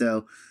Smith,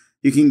 though.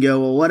 You can go,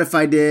 well, what if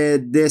I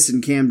did this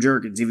and Cam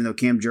Jurgens, even though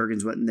Cam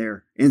Jurgens wasn't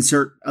there?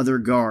 Insert other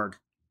guard.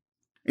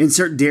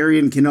 Insert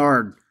Darian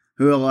Kennard,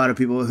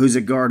 who's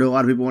a guard who a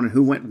lot of people wanted,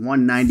 who went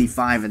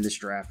 195 in this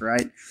draft,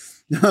 right?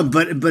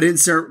 but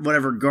insert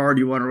whatever guard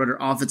you want or whatever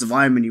offensive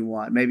lineman you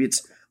want. Maybe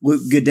it's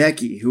Luke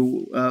Gadecki,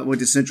 who went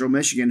to Central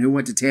Michigan, who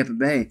went to Tampa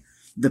Bay,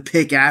 the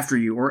pick after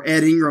you, or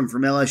Ed Ingram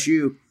from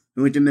LSU,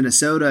 who went to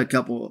Minnesota a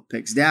couple of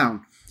picks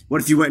down.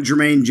 What if you went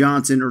Jermaine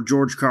Johnson or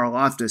George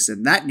Karlaftis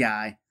and that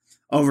guy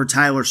over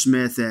Tyler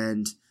Smith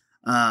and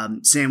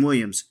Sam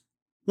Williams?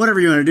 Whatever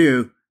you want to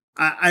do,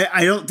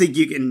 I don't think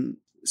you can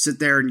sit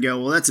there and go,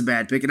 well, that's a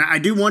bad pick. And I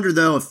do wonder,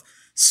 though, if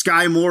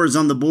Sky Moore is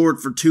on the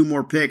board for 2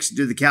 more picks,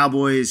 do the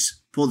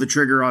Cowboys pull the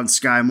trigger on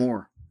Sky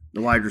Moore,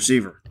 the wide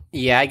receiver?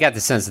 Yeah, I got the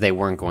sense that they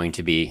weren't going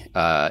to be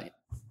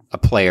a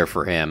player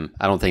for him.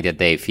 I don't think that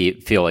they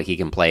feel like he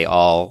can play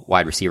all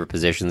wide receiver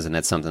positions, and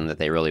that's something that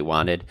they really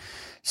wanted.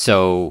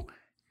 So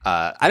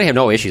I have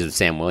no issues with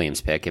Sam Williams'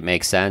 pick. It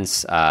makes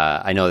sense.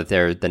 I know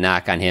that the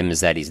knock on him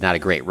is that he's not a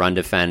great run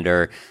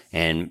defender,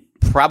 and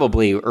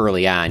probably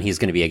early on he's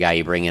going to be a guy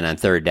you bring in on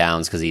third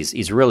downs because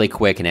he's really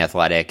quick and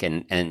athletic,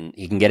 and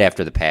he can get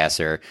after the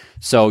passer.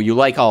 So you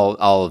like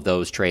all of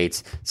those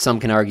traits. Some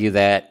can argue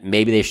that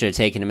maybe they should have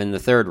taken him in the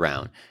 3rd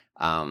round.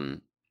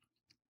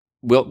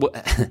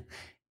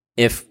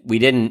 If we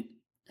didn't,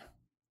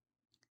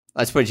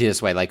 let's put it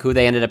this way, like who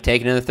they ended up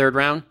taking in the 3rd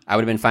round, I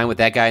would have been fine with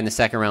that guy in the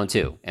 2nd round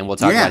too. And we'll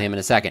talk about him in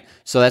a second.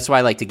 So that's why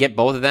I like to get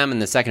both of them in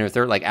the 2nd or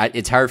 3rd. Like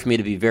it's hard for me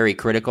to be very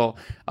critical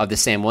of the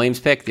Sam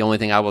Williams pick. The only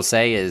thing I will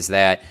say is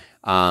that,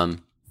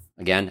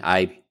 again,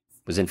 I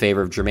was in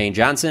favor of Jermaine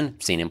Johnson,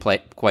 seen him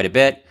play quite a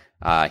bit.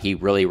 He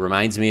really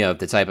reminds me of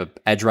the type of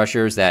edge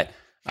rushers that,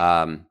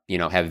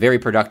 have very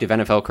productive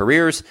NFL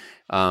careers.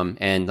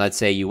 And let's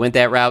say you went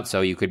that route,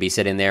 so you could be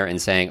sitting there and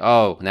saying,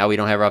 oh, now we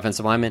don't have our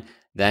offensive lineman,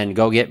 then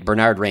go get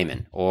Bernard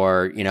Raymond,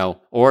 or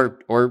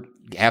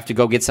have to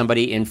go get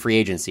somebody in free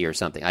agency or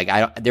something.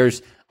 Like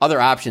there's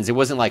other options. It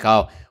wasn't like,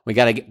 oh,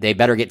 they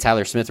better get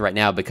Tyler Smith right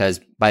now because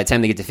by the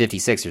time they get to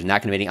 56, there's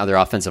not going to be any other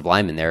offensive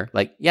linemen there.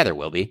 Like, yeah, there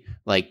will be.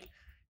 Like,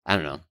 I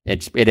don't know.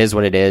 It is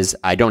what it is.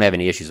 I don't have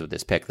any issues with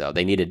this pick though.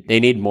 They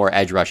need more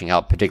edge rushing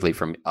help, particularly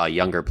from a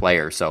younger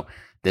player. So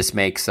this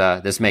makes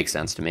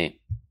sense to me.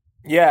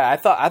 Yeah, I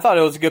thought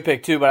it was a good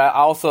pick too, but I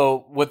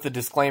also, with the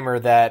disclaimer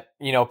that,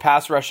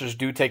 pass rushers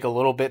do take a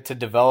little bit to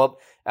develop.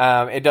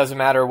 It doesn't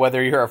matter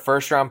whether you're a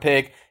 1st round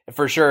pick,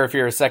 for sure if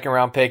you're a 2nd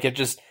round pick,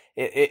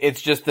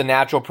 it's just the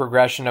natural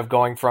progression of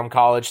going from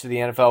college to the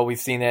NFL. We've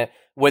seen it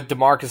with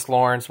DeMarcus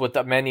Lawrence, with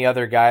many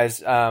other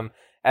guys,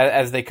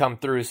 as they come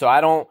through. So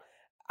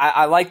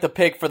I like the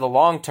pick for the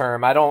long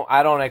term. I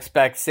don't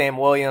expect Sam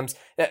Williams.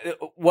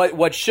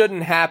 What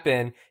shouldn't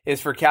happen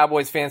is for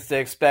Cowboys fans to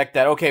expect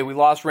that, okay, we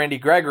lost Randy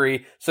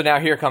Gregory, so now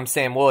here comes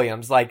Sam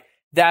Williams. Like,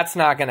 that's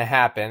not going to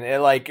happen.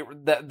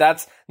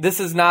 This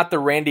is not the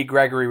Randy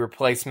Gregory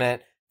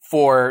replacement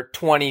for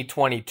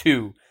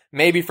 2022.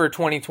 Maybe for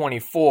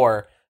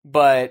 2024,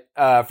 but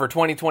for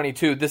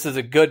 2022, this is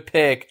a good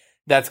pick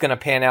that's going to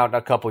pan out in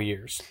a couple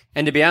years.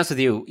 And to be honest with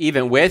you,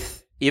 even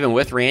with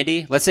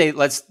Randy, let's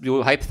do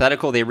a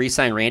hypothetical, they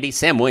re-sign Randy,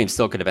 Sam Williams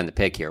still could have been the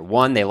pick here.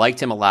 1, they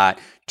liked him a lot.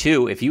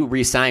 2, if you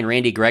re-sign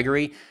Randy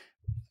Gregory,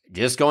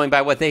 just going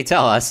by what they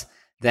tell us,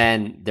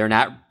 then they're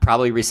not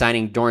probably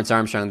re-signing Dorrance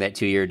Armstrong that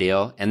 2-year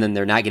deal, and then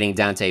they're not getting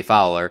Dante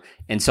Fowler.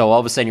 And so all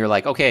of a sudden you're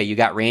like, okay, you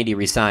got Randy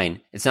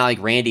re-signed. It's not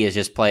like Randy has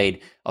just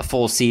played a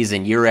full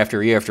season year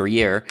after year after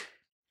year.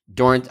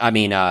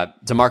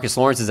 DeMarcus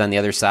Lawrence is on the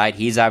other side.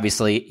 He's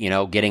obviously,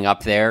 getting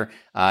up there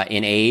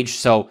in age.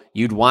 So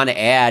you'd want to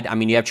add,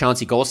 you have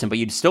Chauncey Golston, but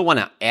you'd still want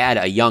to add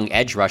a young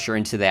edge rusher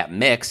into that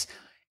mix.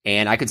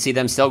 And I could see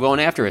them still going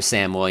after a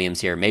Sam Williams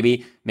here.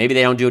 Maybe they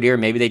don't do it here.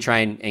 Maybe they try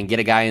and get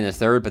a guy in the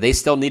third, but they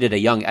still needed a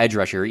young edge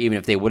rusher, even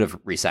if they would have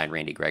re-signed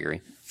Randy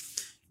Gregory.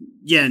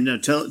 Yeah, no,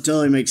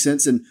 totally makes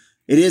sense. And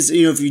it is,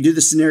 if you do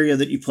the scenario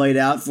that you played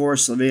out for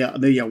us,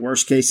 maybe a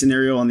worst case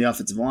scenario on the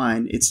offensive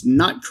line, it's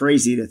not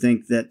crazy to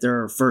think that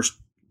their first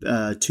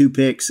 2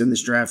 picks in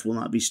this draft will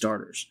not be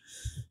starters.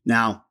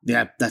 Now,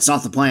 yeah, that's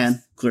not the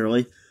plan,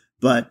 clearly,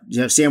 but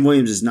Sam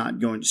Williams is not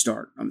going to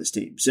start on this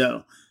team.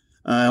 So,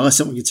 unless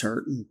someone gets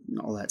hurt and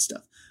all that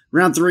stuff.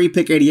 Round 3,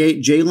 pick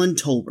 88, Jalen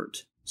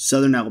Tolbert,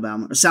 South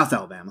Alabama.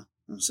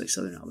 I don't say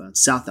Southern Alabama,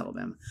 South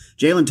Alabama.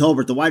 Jalen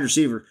Tolbert, the wide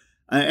receiver.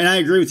 And I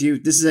agree with you.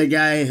 This is a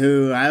guy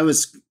who I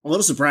was a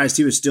little surprised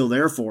he was still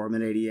there for him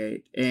in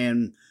 88.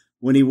 And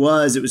when he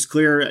was, it was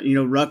clear,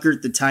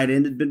 Ruckert, the tight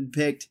end, had been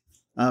picked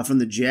from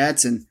the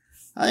Jets. And,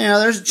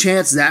 there's a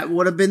chance that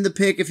would have been the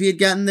pick if he had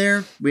gotten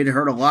there. We had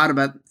heard a lot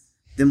about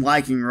them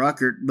liking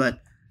Ruckert, but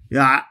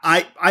yeah,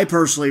 I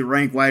personally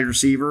rank wide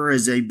receiver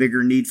as a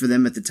bigger need for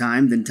them at the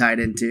time than tight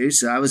end too.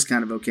 So I was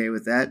kind of okay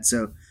with that.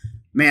 So,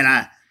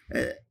 man,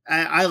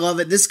 I love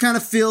it. This kind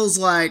of feels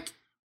like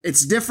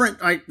it's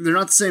different. Like they're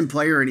not the same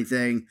player or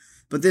anything,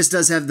 but this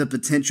does have the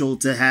potential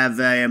to have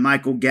a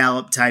Michael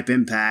Gallup type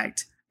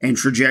impact and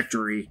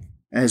trajectory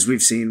as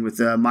we've seen with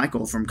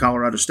Michael from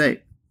Colorado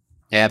State.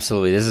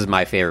 Absolutely. This is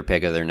my favorite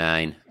pick of their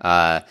 9.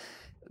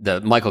 The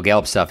Michael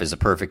Gallup stuff is a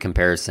perfect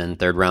comparison.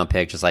 3rd round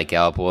pick, just like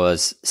Gallup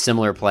was.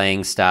 Similar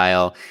playing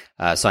style.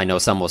 So I know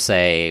some will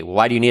say, well,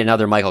 why do you need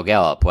another Michael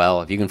Gallup?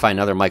 Well, if you can find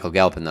another Michael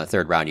Gallup in the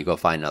 3rd round, you go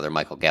find another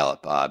Michael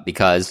Gallup.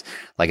 Because,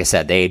 like I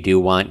said, they do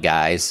want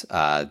guys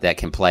that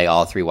can play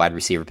all 3 wide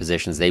receiver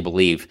positions. They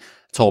believe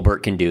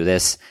Tolbert can do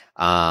this.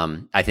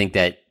 I think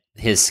that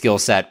his skill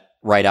set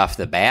right off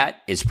the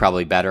bat is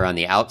probably better on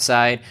the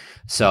outside.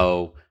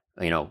 So,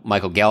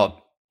 Michael Gallup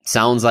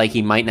sounds like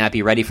he might not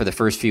be ready for the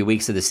first few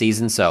weeks of the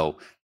season, so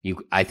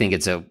I think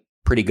it's a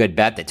pretty good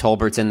bet that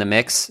Tolbert's in the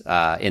mix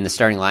in the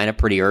starting lineup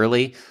pretty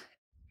early.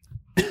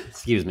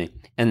 Excuse me.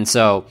 And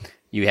so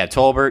you have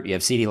Tolbert, you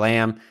have CeeDee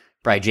Lamb,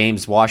 probably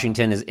James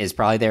Washington is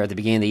probably there at the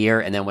beginning of the year,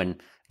 and then when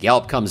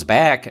Gallup comes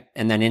back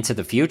and then into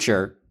the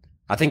future,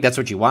 I think that's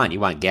what you want. You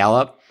want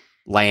Gallup,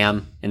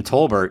 Lamb, and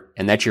Tolbert,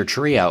 and that's your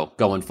trio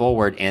going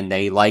forward, and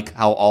they like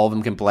how all of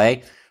them can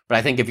play. But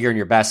I think if you're in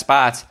your best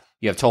spots,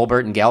 you have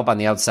Tolbert and Gallup on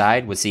the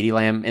outside with CeeDee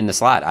Lamb in the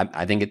slot.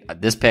 I think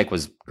this pick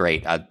was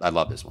great. I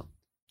love this one.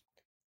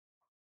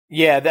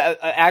 Yeah,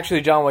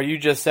 actually, John, what you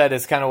just said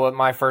is kind of what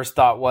my first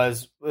thought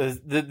was.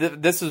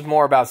 This is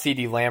more about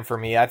CeeDee Lamb for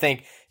me. I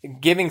think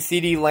giving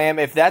CeeDee Lamb,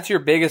 if that's your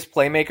biggest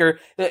playmaker,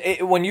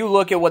 when you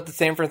look at what the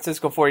San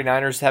Francisco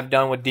 49ers have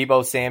done with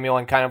Deebo Samuel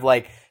and kind of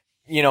like,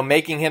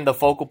 making him the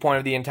focal point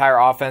of the entire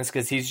offense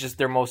because he's just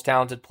their most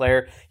talented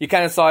player. You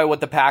kind of saw it what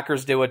the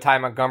Packers did with Ty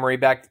Montgomery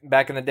back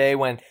in the day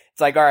when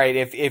it's like, all right,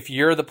 if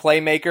you're the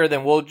playmaker,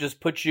 then we'll just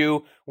put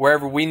you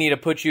wherever we need to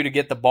put you to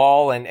get the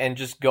ball and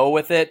just go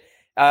with it.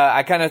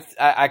 I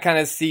kind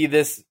of see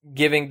this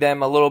giving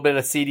them a little bit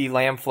of CeeDee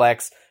Lamb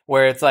flex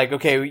where it's like,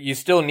 okay, you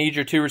still need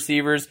your 2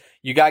 receivers.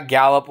 You got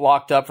Gallup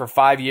locked up for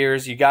 5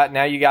 years. You got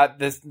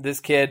this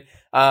kid.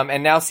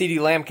 And now CeeDee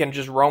Lamb can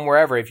just roam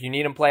wherever. If you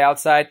need him play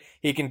outside,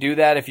 he can do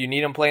that. If you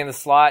need him play in the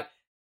slot,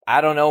 I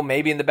don't know,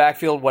 maybe in the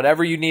backfield,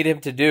 whatever you need him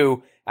to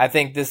do, I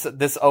think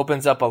this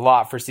opens up a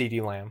lot for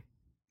CeeDee Lamb.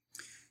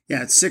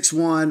 Yeah, it's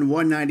 6'1",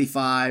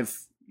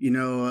 195,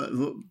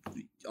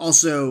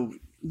 also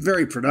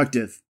very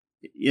productive.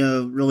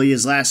 Really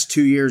his last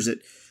 2 years at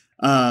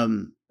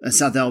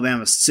South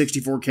Alabama,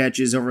 64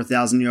 catches, over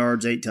 1,000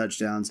 yards, 8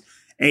 touchdowns,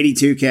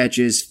 82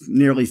 catches,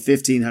 nearly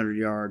 1,500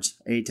 yards,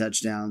 8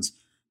 touchdowns.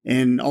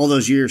 And all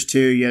those years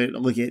too, you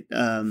look at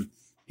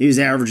he was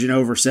averaging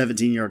over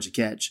 17 yards a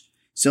catch.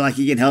 So like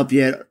he can help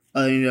you at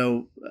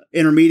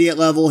intermediate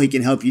level. He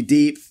can help you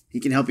deep.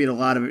 He can help you in a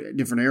lot of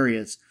different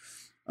areas.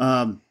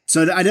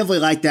 So I definitely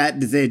like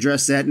that they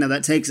address that. Now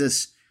that takes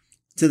us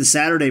to the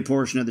Saturday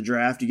portion of the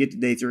draft. You get to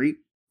day 3,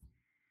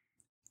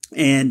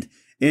 and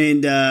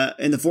in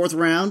the 4th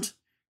round,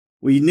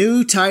 we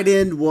knew tight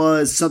end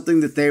was something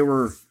that they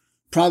were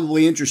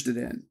probably interested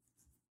in.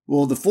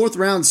 Well, the 4th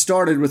round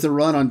started with a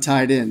run on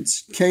tight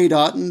ends. Cade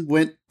Otton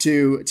went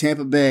to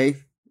Tampa Bay,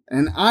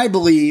 and I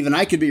believe, and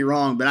I could be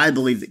wrong, but I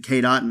believe that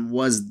Cade Otton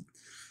was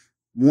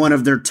one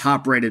of their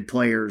top-rated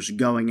players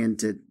going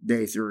into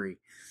day 3.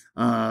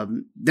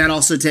 That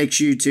also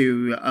takes you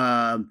to,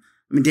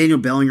 Daniel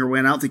Bellinger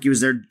went. I don't think he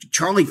was there.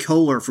 Charlie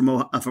Kolar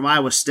from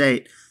Iowa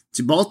State.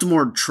 So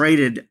Baltimore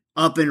traded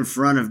up in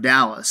front of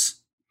Dallas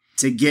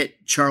to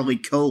get Charlie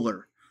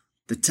Kolar,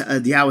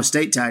 the Iowa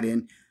State tight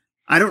end.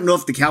 I don't know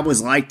if the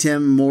Cowboys liked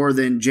him more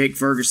than Jake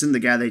Ferguson, the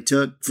guy they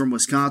took from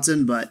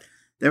Wisconsin, but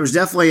there was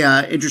definitely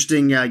an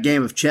interesting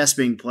game of chess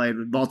being played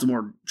with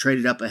Baltimore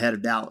traded up ahead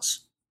of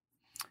Dallas.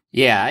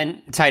 Yeah,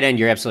 and tight end,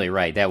 you're absolutely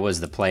right. That was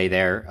the play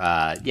there.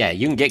 Yeah,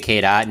 you can get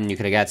Cade Otton. You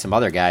could have got some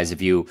other guys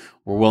if you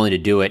were willing to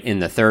do it in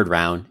the third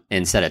round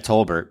instead of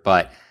Tolbert.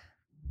 But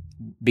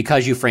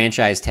because you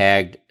franchise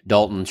tagged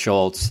Dalton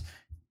Schultz,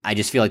 I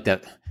just feel like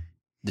the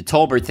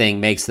Tolbert thing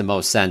makes the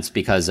most sense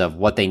because of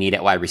what they need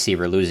at wide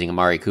receiver, losing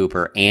Amari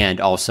Cooper,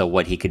 and also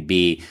what he could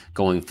be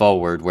going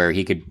forward, where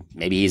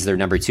maybe he's their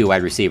number 2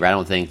 wide receiver. I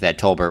don't think that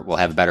Tolbert will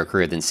have a better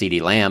career than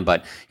CeeDee Lamb,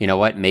 but you know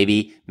what?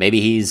 Maybe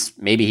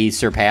he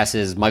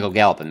surpasses Michael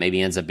Gallup and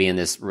maybe ends up being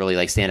this really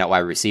like standout wide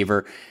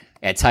receiver.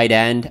 At tight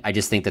end, I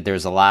just think that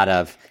there's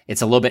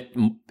it's a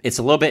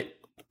little bit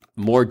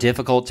more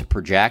difficult to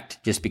project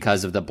just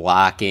because of the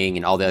blocking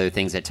and all the other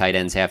things that tight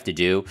ends have to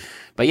do.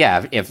 But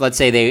yeah, if let's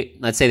say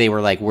they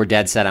were like, we're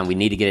dead set on we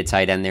need to get a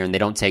tight end there, and they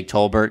don't take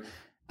Tolbert,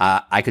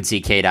 I could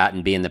see Cade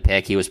Otton being the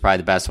pick. He was probably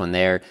the best one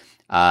there.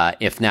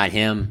 If not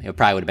him, it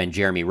probably would have been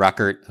Jeremy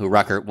Ruckert, who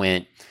Ruckert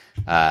went,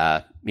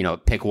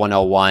 pick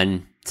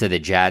 101 to the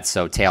Jets,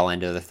 so tail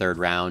end of the third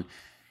round.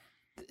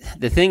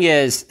 The thing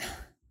is,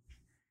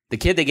 the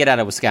kid they get out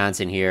of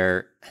Wisconsin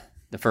here,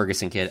 the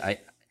Ferguson kid,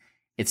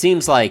 it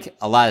seems like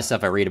a lot of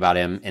stuff I read about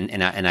him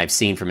and I've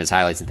seen from his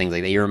highlights and things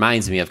like that, he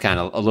reminds me of kind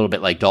of a little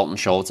bit like Dalton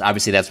Schultz.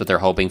 Obviously, that's what they're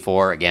hoping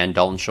for. Again,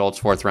 Dalton Schultz,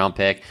 4th round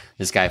pick.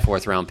 This guy,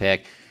 4th round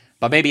pick.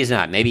 But maybe he's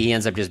not. Maybe he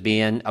ends up just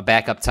being a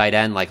backup tight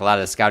end like a lot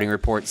of the scouting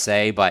reports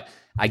say. But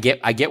I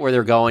get where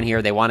they're going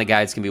here. They want a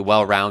guy that's going to be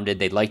well-rounded.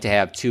 They'd like to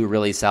have 2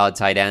 really solid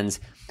tight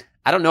ends.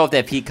 I don't know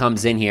if he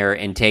comes in here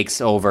and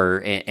takes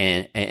over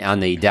and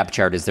on the depth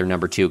chart as their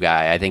number 2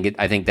 guy. I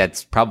think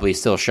that's probably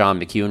still Sean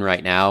McCune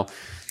right now.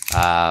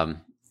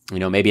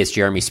 Maybe it's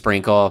Jeremy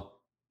Sprinkle,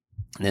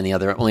 and then the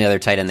only other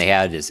tight end they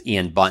had is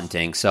Ian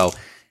Bunting. So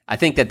I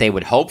think that they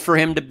would hope for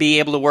him to be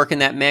able to work in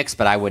that mix,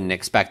 but I wouldn't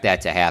expect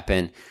that to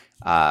happen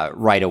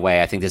right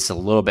away. I think this is a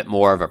little bit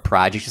more of a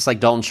project, just like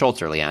Dalton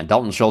Schultz early on.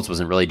 Dalton Schultz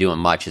wasn't really doing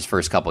much his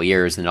first couple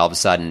years, and all of a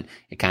sudden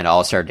it kind of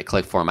all started to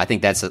click for him. I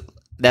think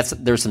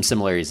there's some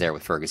similarities there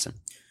with Ferguson.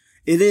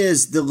 It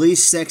is the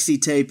least sexy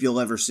tape you'll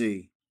ever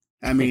see.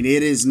 I mean,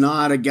 it is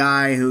not a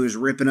guy who is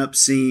ripping up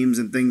seams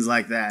and things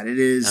like that. It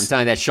is. I'm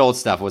telling you, that Schultz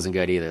stuff wasn't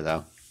good either,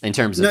 though, in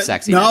terms of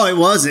sexiness. No, it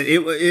wasn't.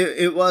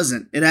 It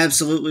wasn't. It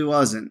absolutely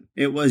wasn't.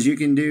 It was, you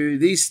can do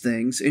these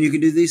things and you can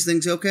do these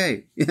things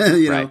okay.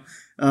 Right.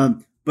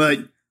 But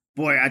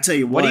boy, I tell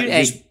you what.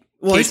 Casey,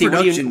 his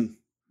production.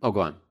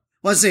 Go on.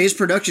 Well, I'd say his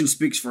production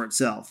speaks for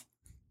itself.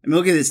 I mean,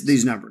 look at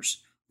these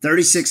numbers: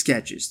 36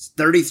 catches,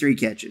 33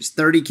 catches,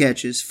 30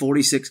 catches,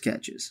 46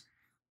 catches.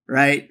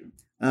 Right.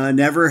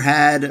 Never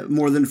had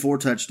more than 4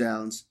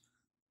 touchdowns,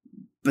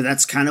 but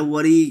that's kind of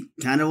what he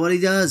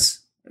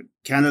does.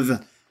 Kind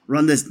of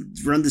run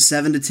the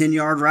 7 to 10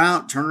 yard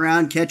route, turn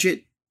around, catch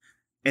it,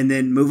 and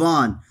then move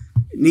on.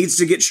 Needs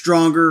to get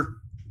stronger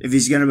if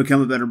he's going to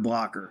become a better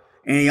blocker.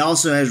 And he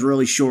also has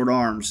really short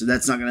arms, so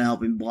that's not going to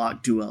help him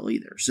block too well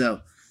either.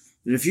 So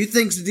there's a few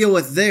things to deal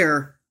with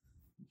there.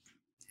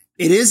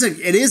 It is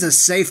a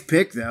safe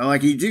pick though.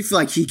 Like, you do feel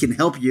like he can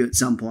help you at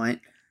some point.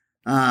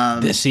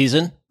 This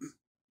season?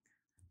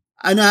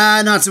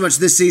 Not so much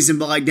this season,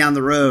 but like down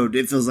the road,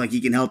 it feels like he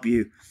can help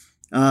you.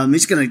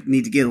 He's going to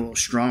need to get a little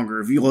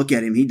stronger. If you look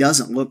at him, he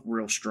doesn't look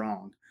real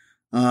strong.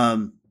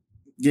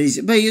 He's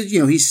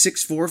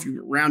 6'4". If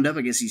you round up,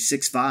 I guess he's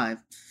 6'5".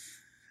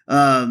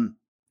 But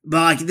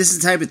like, this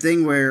is the type of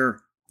thing where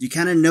you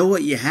kind of know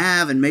what you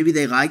have, and maybe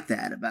they like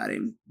that about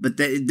him. But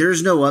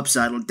there's no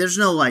upside. There's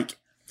no like.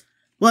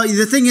 Well,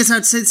 the thing is,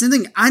 I'd say the same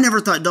thing. I never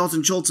thought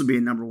Dalton Schultz would be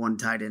a number 1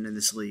 tight end in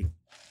this league,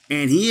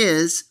 and he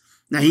is.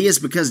 Now, he is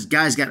because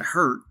guys got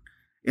hurt.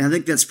 And I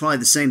think that's probably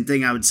the same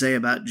thing I would say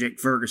about Jake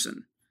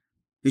Ferguson.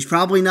 He's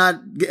probably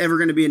not ever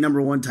going to be a number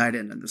 1 tight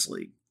end in this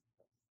league.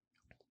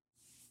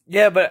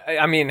 Yeah, but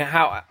I mean,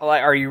 how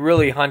are you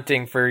really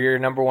hunting for your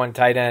number 1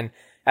 tight end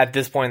at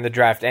this point in the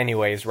draft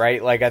anyways,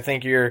 right? Like, I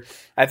think you're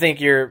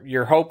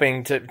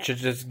hoping to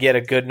just get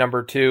a good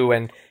number 2,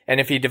 and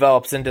if he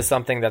develops into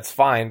something, that's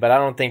fine, but I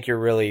don't think you're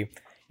really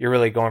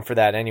going for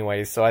that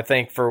anyways. So I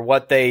think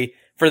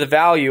for the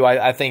value,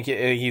 I think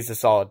he's a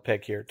solid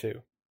pick here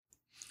too.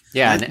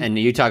 Yeah, and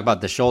you talk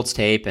about the Schultz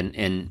tape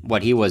and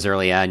what he was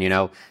early on.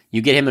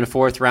 You get him in the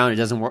 4th round,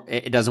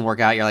 it doesn't work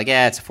out. You're like,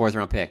 it's a 4th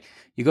round pick.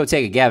 You go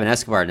take a Gavin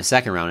Escobar in the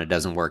 2nd round, it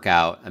doesn't work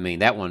out. I mean,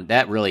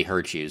 that really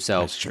hurts you.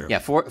 So that's true. Yeah,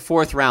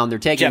 4th round, they're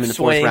taking him in the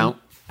 4th round,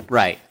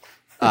 right?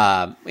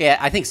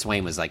 I think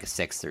Swain was like a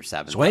 6th or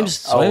 7th.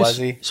 Was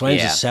he?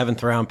 Swain's a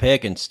 7th round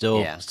pick and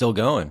still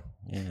going.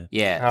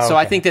 Yeah. So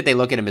I think that they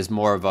look at him as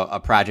more of a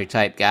project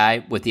type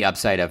guy with the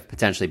upside of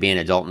potentially being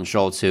a Dalton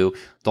Schultz, who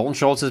Dalton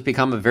Schultz has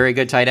become a very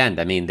good tight end.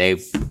 I mean,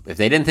 if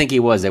they didn't think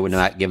he was, they would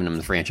not have given him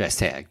the franchise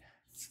tag.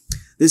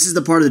 This is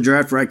the part of the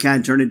draft where I kind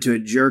of turned into a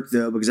jerk,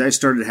 though, because I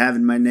started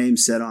having my name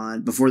set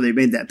on before they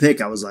made that pick.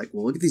 I was like,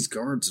 well, look at these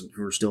guards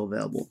who are still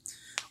available,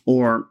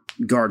 or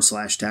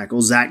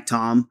guard/tackle. Zach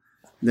Tom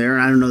there.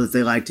 I don't know that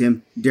they liked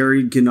him.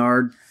 Darian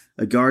Kennard,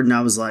 a guard, and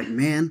I was like,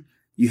 man,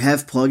 you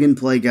have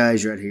plug-and-play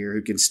guys right here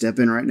who can step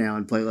in right now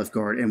and play left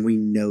guard, and we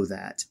know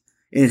that.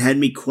 And it had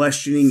me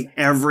questioning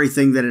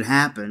everything that had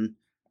happened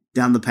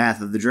down the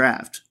path of the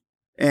draft.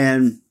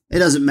 And it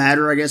doesn't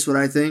matter, I guess, what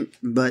I think,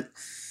 but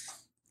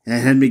it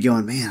had me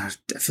going, man,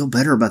 I feel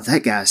better about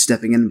that guy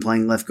stepping in and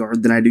playing left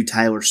guard than I do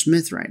Tyler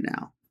Smith right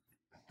now.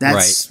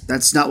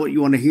 That's not what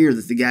you want to hear,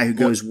 that the guy who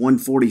goes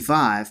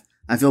 145,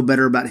 I feel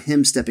better about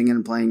him stepping in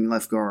and playing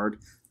left guard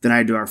than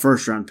I do our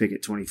first round pick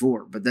at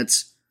 24. But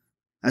that's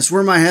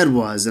where my head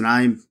was,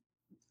 and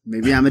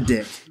maybe I'm a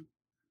dick.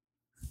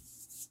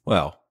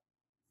 Well,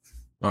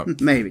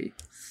 maybe.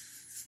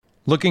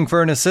 Looking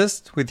for an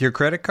assist with your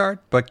credit card,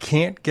 but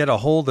can't get a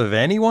hold of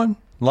anyone?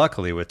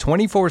 Luckily, with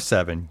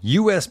 24/7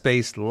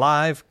 U.S.-based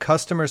live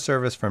customer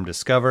service from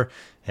Discover,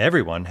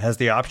 everyone has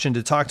the option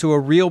to talk to a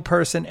real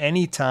person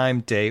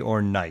anytime, day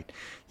or night.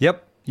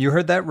 Yep, you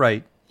heard that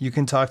right. You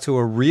can talk to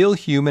a real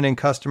human in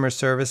customer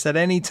service at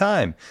any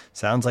time.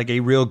 Sounds like a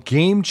real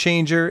game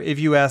changer if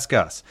you ask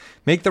us.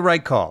 Make the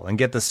right call and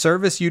get the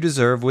service you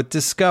deserve with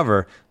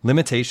Discover.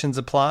 Limitations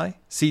apply.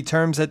 See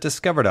terms at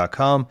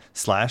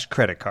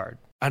discover.com/creditcard.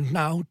 And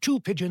now, two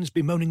pigeons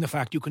bemoaning the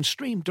fact you can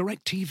stream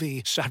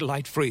DirecTV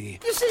satellite-free.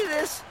 You see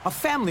this? A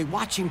family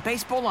watching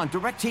baseball on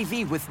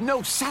DirecTV with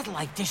no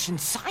satellite dish in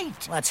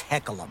sight. Let's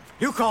heckle them.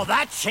 You call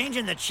that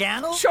changing the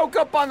channel? Choke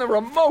up on the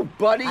remote,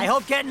 buddy. I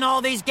hope getting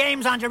all these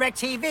games on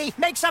DirecTV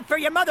makes up for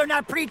your mother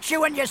not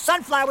pre-chewing your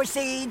sunflower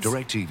seeds.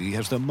 DirecTV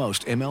has the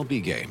most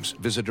MLB games.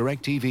 Visit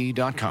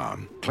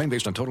DirecTV.com. Claim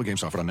based on total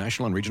games offered on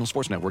national and regional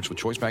sports networks with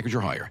choice package or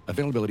higher.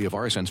 Availability of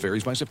RSNs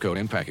varies by zip code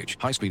and package.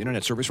 High-speed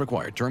internet service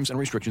required. Terms and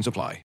restrictions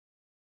apply.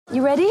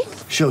 You ready?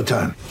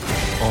 Showtime.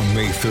 On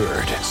May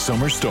 3rd,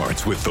 summer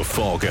starts with The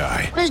Fall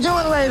Guy. Let's do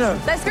it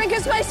later. Let's drink a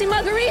spicy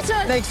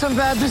margarita. Make some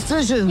bad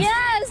decisions.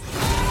 Yes.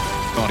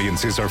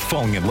 Audiences are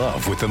falling in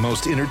love with the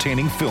most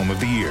entertaining film of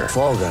the year.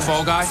 Fall Guy.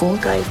 Fall Guy? Fall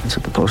Guy. That's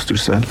what the poster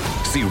said.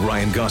 See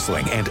Ryan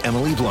Gosling and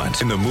Emily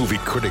Blunt in the movie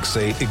critics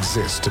say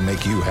exists to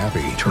make you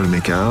happy. Trying to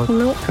make it out?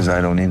 Nope. Because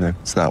I don't either.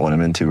 It's not what I'm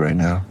into right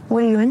now.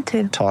 What are you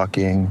into?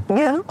 Talking.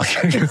 Yeah.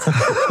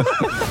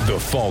 The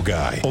Fall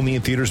Guy. Only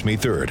in theaters May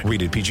 3rd.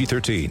 Rated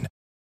PG-13.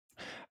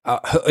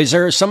 Is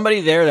there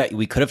somebody there that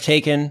we could have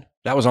taken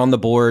that was on the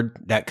board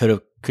that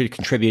could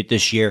contribute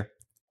this year?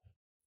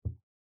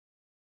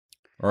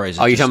 Or is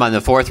it you're talking about in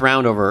the fourth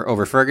round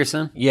over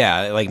Ferguson?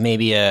 Yeah, like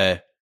maybe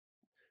a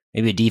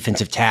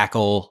defensive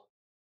tackle,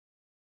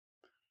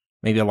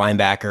 maybe a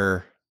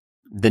linebacker.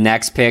 The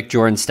next pick,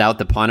 Jordan Stout,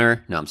 the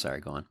punter. No, I'm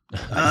sorry. Go on.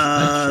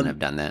 I shouldn't have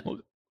done that.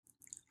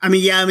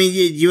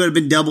 You would have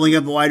been doubling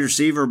up a wide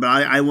receiver, but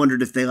I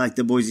wondered if they liked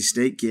the Boise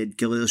State kid,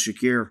 Khalil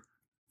Shakir.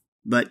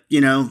 But,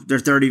 their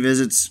 30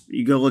 visits,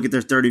 you go look at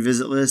their 30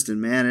 visit list,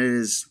 and man, it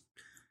is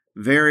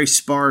very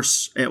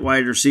sparse at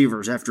wide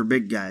receivers after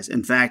big guys.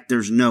 In fact,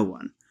 there's no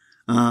one.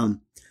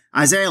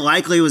 Isaiah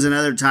Likely was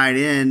another tight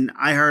end.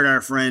 I heard our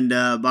friend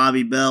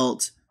Bobby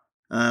Belt,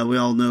 we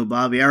all know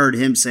Bobby, I heard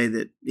him say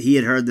that he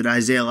had heard that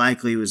Isaiah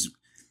Likely was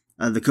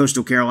the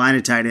Coastal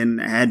Carolina tight end,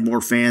 had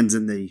more fans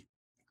in the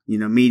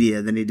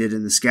media than he did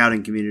in the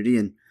scouting community.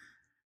 And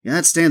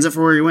that stands up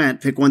for where he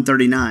went, pick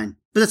 139.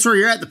 But that's where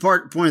you're at the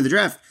point of the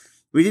draft.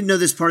 We didn't know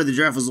this part of the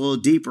draft was a little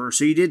deeper,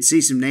 so you did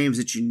see some names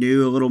that you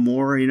knew a little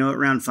more, at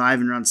round 5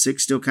 and round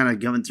 6 still kind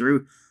of coming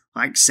through,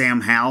 like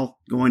Sam Howell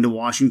going to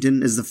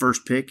Washington as the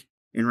first pick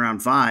in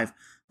round 5.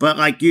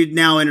 But you'd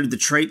now entered the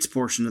traits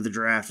portion of the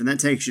draft, and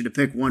that takes you to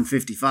pick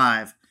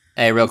 155.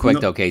 Hey, real quick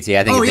though, KT,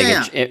 I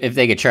think if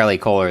they get Charlie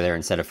Kohler there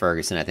instead of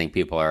Ferguson, I think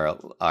people are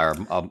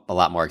a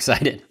lot more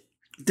excited.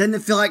 Doesn't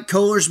it feel like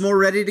Kohler's more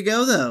ready to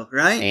go though,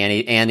 right?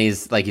 And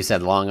he's, like you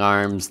said, long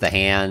arms, the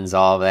hands,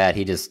 all of that.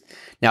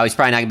 Now he's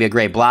probably not going to be a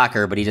great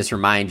blocker, but he just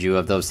reminds you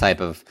of those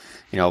type of,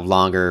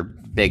 longer,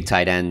 big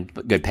tight end,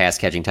 good pass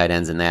catching tight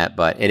ends in that.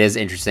 But it is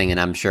interesting, and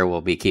I'm sure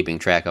we'll be keeping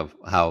track of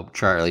how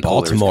Charlie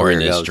Baltimore in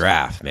this goes.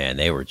 draft, man,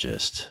 they were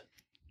just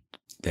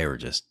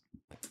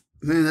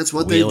man, that's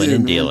what wheeling they do,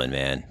 and dealing,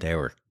 man. They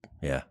were,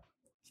 yeah.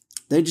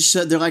 They just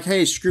said, they're like,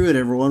 hey, screw it,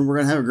 everyone. We're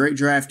going to have a great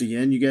draft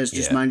again. You guys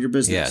just mind your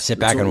business. Yeah, sit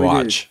back and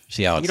watch.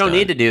 See how it's You don't done.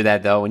 need to do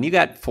that, though. When you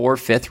got 4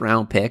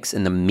 fifth-round picks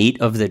in the meat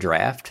of the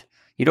draft,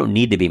 you don't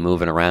need to be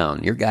moving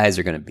around. Your guys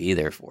are going to be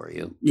there for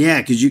you.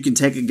 Yeah, because you can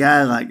take a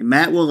guy like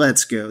Matt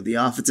Waletzko, the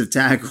offensive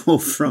tackle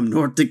from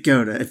North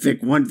Dakota, at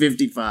pick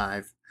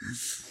 155.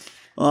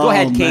 Go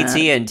ahead, KT,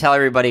 and tell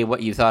everybody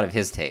what you thought of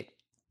his tape.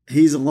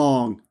 He's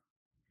long.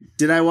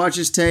 Did I watch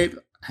his tape?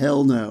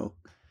 Hell no.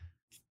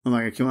 I'm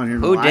like, come on here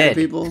and lie to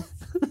people?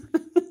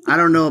 I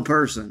don't know a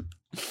person.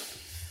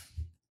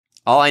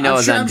 All I know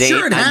is on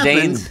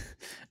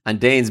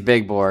Dane's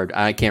big board,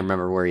 I can't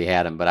remember where he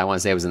had him, but I want to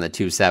say it was in the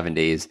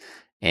 270s,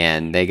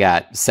 and they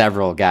got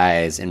several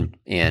guys in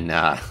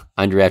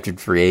undrafted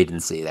free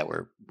agency that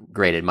were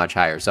graded much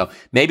higher. So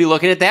maybe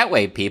look at it that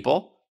way,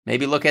 people.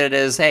 Maybe look at it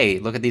as, hey,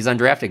 look at these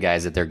undrafted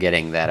guys that they're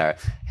getting that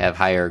have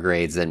higher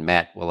grades than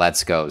Matt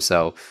Waletzko.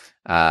 So,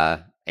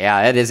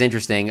 yeah, it is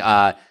interesting.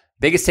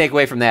 Biggest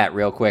takeaway from that,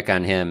 real quick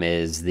on him,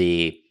 is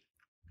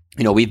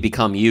we've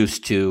become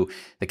used to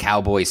the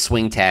Cowboys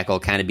swing tackle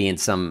kind of being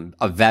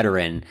a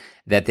veteran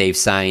that they've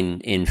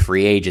signed in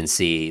free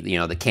agency,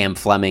 the Cam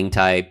Fleming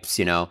types,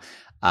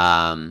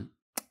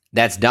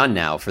 that's done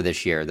now for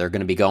this year. They're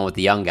going to be going with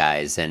the young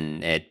guys,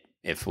 and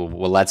If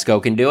Let's-Go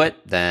can do it,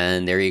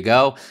 then there you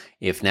go.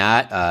 If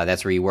not,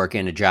 that's where you work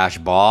into Josh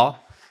Ball.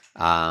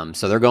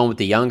 So they're going with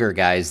the younger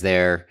guys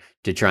there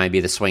to try and be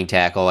the swing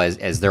tackle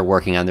as they're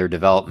working on their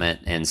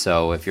development. And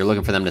so if you're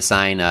looking for them to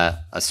sign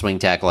a swing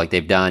tackle like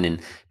they've done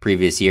in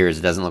previous years,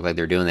 it doesn't look like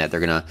they're doing that.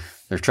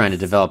 They're trying to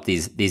develop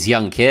these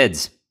young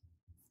kids.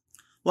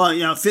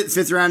 Well,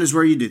 fifth round is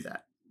where you do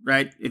that,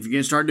 right? If you're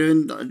going to start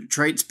doing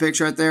traits picks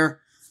right there,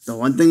 the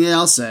one thing that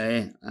I'll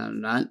say,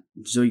 not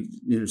so we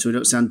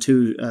don't sound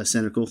too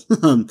cynical,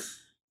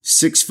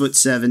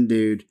 6'7"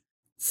 dude,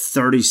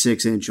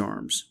 36-inch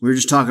arms. We were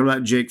just talking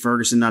about Jake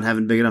Ferguson not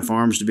having big enough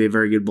arms to be a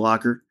very good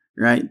blocker,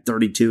 right?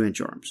 32-inch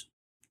arms,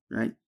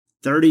 right?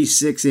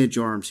 36-inch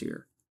arms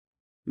here.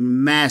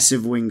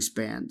 Massive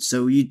wingspan.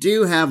 So you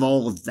do have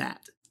all of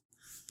that.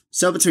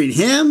 So between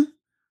him,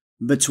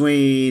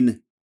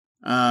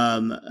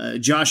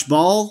 Josh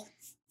Ball,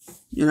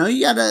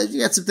 you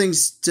got some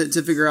things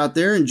to figure out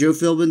there, and Joe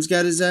Philbin's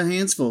got his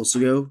hands full,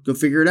 so go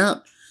figure it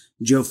out.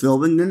 Joe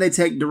Philbin. Then they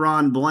take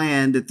Deron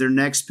Bland at their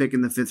next pick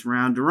in the 5th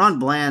round. Deron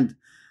Bland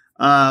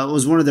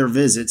was one of their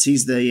visits.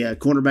 He's the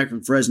cornerback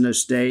from Fresno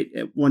State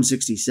at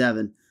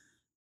 167.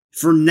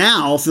 For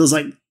now, feels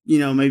like,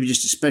 maybe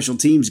just a special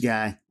teams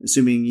guy,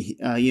 assuming,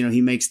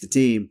 he makes the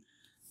team.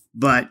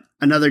 But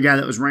another guy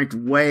that was ranked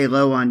way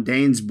low on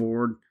Dane's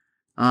board.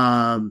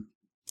 I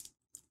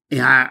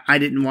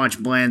didn't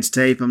watch Bland's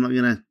tape. I'm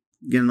not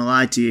gonna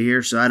lie to you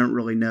here, so I don't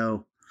really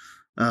know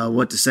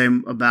what to say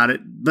about it.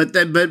 But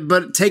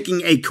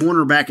taking a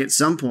cornerback at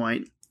some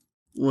point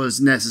was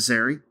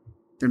necessary,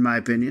 in my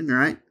opinion.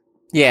 Right?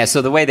 Yeah.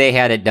 So the way they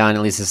had it done,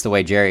 at least it's the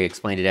way Jerry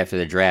explained it after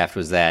the draft,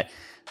 was that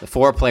the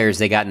 4 players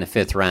they got in the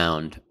 5th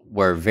round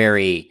were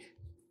very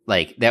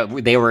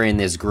that they were in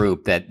this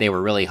group that they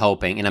were really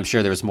hoping, and I'm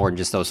sure there was more than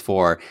just those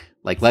 4.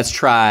 Let's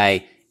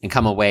try and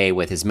come away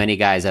with as many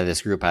guys out of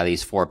this group, out of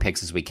these 4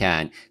 picks as we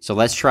can. So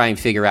let's try and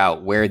figure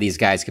out where these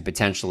guys could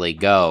potentially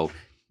go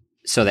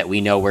so that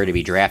we know where to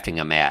be drafting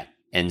them at.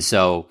 And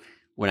so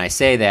when I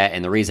say that,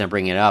 and the reason I'm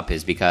bringing it up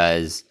is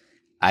because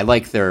I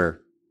like the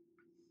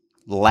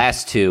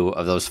last 2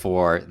 of those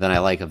 4 than I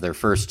like of their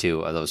first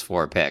 2 of those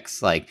 4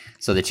 picks.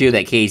 So the 2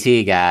 that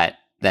KT got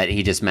that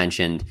he just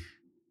mentioned,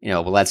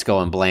 Let's-Go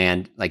and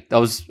Bland,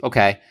 those,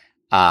 okay.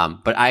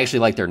 But I actually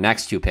like their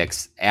next 2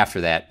 picks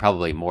after that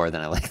probably more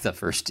than I like the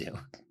first 2.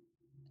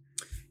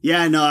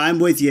 Yeah, no, I'm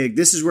with you.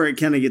 This is where it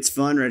kind of gets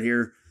fun right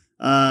here.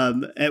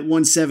 At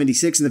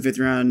 176 in the 5th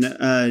round,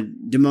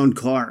 Damone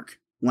Clark,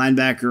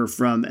 linebacker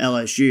from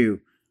LSU,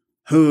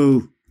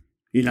 who,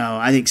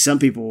 I think some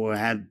people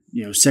had,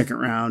 2nd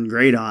round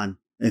grade on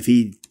if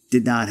he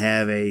did not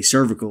have a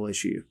cervical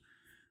issue.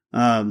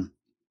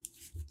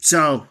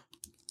 So,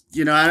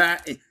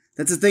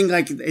 that's the thing.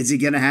 Is he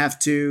going to have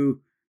to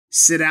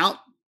sit out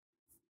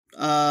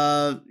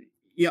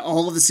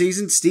all of the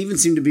season? Steven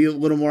seemed to be a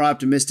little more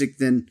optimistic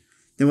than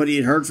what he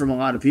had heard from a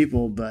lot of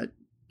people. But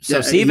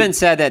Steven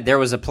said that there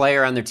was a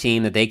player on their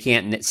team that they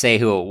can't say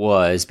who it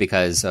was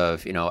because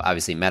of,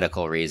 obviously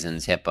medical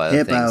reasons,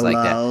 HIPAA things like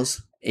that.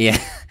 Yeah,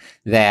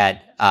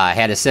 that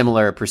had a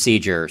similar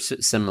procedure,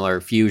 similar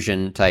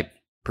fusion type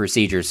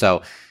procedure.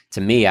 So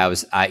to me, I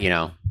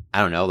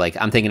don't know,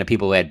 I'm thinking of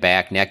people who had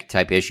back, neck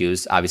type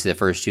issues. Obviously the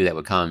first 2 that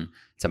would come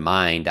to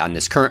mind on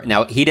this current.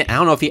 Now I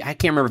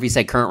can't remember if he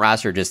said current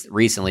roster just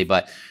recently,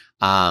 but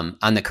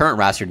on the current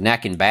roster,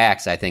 neck and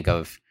backs, I think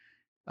of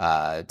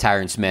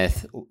Tyron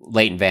Smith,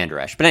 Leighton Vander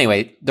Esch. But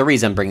anyway, the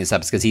reason I'm bringing this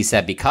up is because he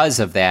said because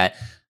of that,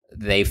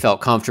 they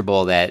felt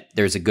comfortable that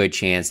there's a good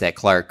chance that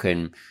Clark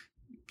can,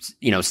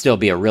 still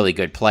be a really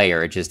good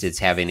player. It's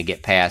having to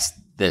get past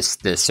this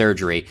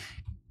surgery.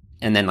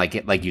 And then,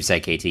 like you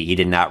said, KT, he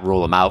did not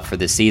rule him out for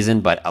this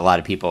season, but a lot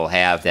of people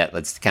have that.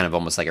 That's kind of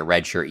almost like a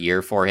redshirt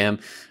year for him.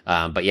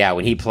 But yeah,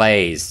 when he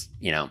plays,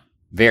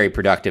 very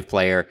productive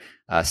player.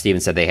 Steven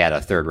said they had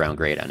a 3rd round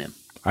grade on him.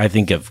 I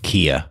think of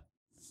Kia,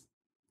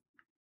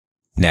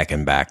 neck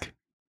and back.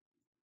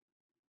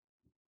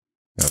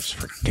 That was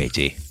for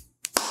KT.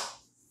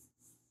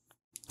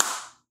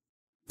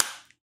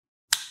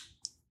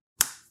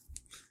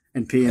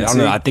 And PNC. I don't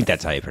know. I think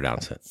that's how you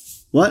pronounce it.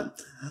 What?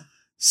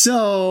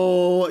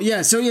 So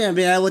yeah, I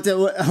mean, I looked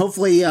at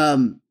hopefully.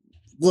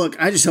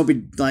 Look, I just hope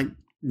he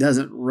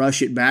doesn't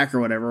rush it back or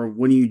whatever.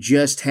 When you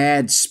just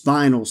had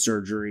spinal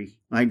surgery,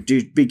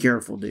 dude, be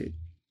careful, dude.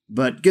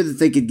 But good that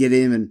they could get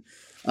him, and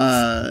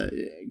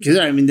because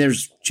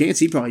there's a chance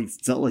he probably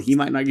felt like he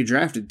might not get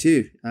drafted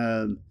too.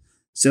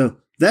 So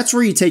that's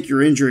where you take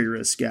your injury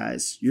risk,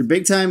 guys. Your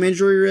big time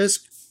injury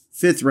risk,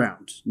 5th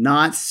round,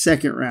 not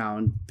 2nd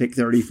round, pick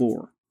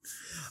 34.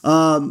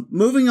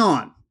 Moving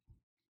on.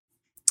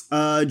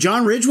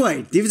 John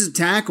Ridgeway, defensive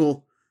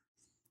tackle,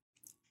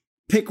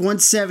 pick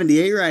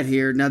 178 right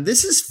here. Now,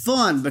 this is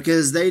fun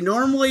because they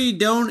normally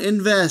don't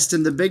invest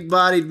in the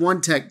big-bodied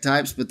one-tech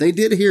types, but they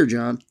did here,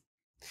 John.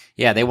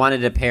 Yeah, they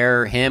wanted to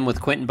pair him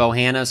with Quinton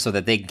Bohanna so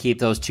that they can keep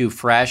those 2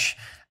 fresh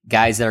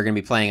guys that are going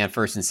to be playing on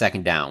 1st and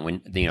 2nd down.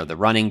 When the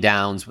running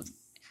downs,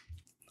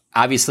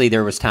 obviously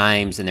there was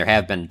times, and there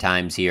have been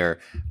times here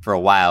for a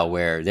while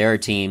where there are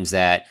teams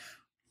that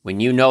when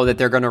you know that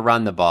they're going to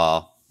run the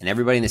ball and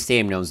everybody in the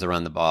stadium knows to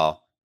run the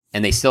ball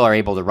and they still are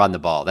able to run the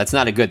ball. That's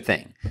not a good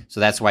thing. So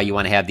that's why you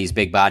want to have these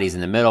big bodies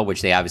in the middle,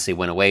 which they obviously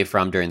went away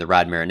from during the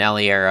Rod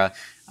Marinelli era.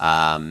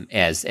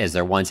 As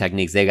their one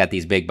techniques, they got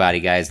these big body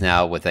guys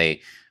now with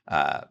a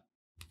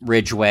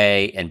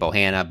Ridgeway and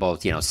Bohanna,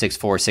 both 6'4",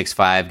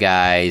 6'5"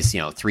 guys,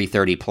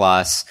 330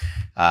 plus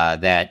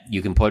that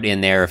you can put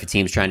in there if a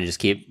team's trying to just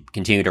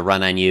continue to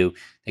run on you.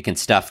 They can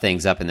stuff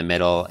things up in the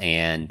middle,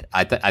 and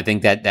I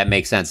think that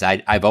makes sense.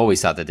 I've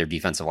always thought that their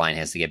defensive line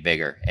has to get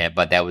bigger,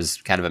 but that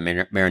was kind of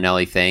a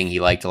Marinelli thing.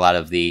 He liked a lot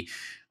of the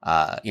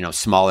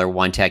smaller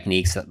one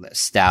techniques,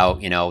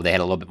 stout. They had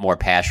a little bit more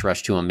pass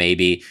rush to him.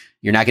 Maybe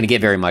you're not going to get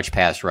very much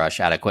pass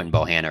rush out of Quentin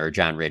Bohanna or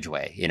John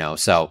Ridgeway.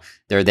 So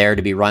they're there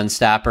to be run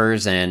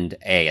stoppers. And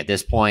hey, at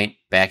this point,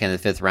 back in the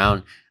 5th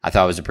round, I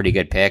thought it was a pretty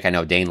good pick. I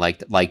know Dane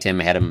liked him,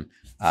 had him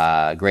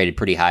graded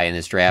pretty high in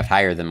this draft,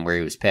 higher than where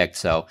he was picked.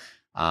 So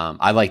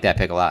I like that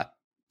pick a lot.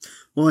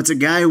 Well, it's a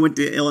guy who went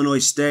to Illinois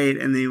State,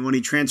 and then when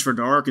he transferred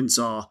to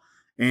Arkansas,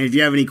 and if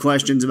you have any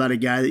questions about a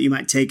guy that you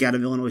might take out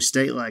of Illinois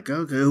State, like,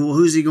 okay, well,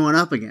 who's he going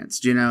up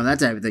against? That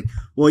type of thing.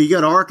 Well, you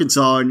got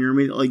Arkansas, and you're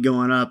immediately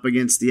going up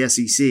against the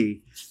SEC,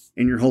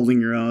 and you're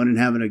holding your own and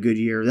having a good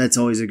year. That's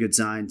always a good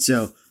sign.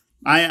 So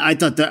I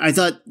thought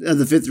of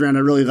the 5th round,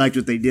 I really liked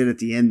what they did at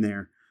the end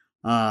there,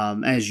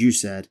 as you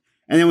said.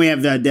 And then we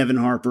have Devin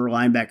Harper,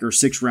 linebacker,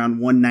 6th round,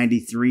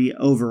 193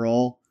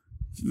 overall.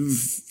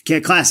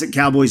 Classic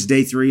Cowboys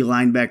day 3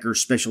 linebacker,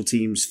 special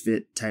teams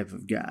fit type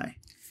of guy.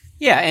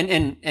 Yeah,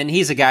 and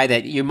he's a guy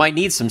that you might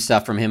need some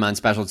stuff from him on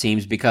special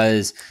teams,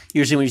 because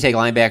usually when you take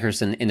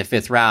linebackers in the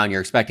 5th round, you're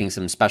expecting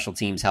some special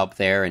teams help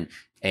there, and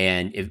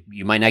if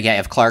you might not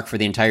have Clark for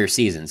the entire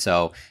season.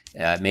 So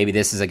maybe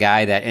this is a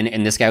guy that,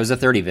 and this guy was a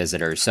 30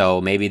 visitor,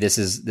 so maybe this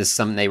is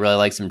something they really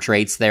like, some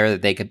traits there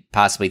that they could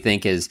possibly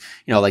think is,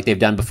 like they've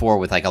done before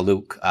with like a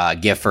Luke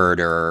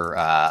Gifford or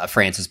a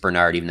Francis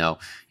Bernard, even though,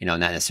 not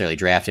necessarily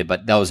drafted,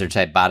 but those are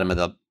type bottom of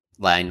the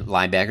line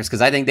linebackers,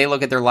 because I think they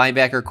look at their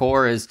linebacker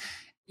core as,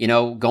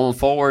 going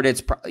forward,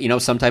 it's,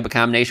 some type of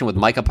combination with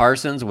Micah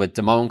Parsons, with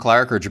Damone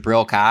Clark or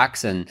Jabril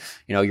Cox. And,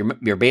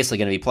 you're basically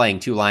going to be playing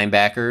 2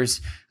 linebackers,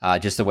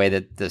 just the way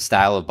that the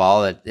style of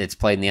ball that it's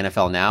played in the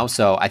NFL now.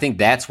 So I think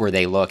that's where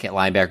they look at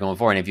linebacker going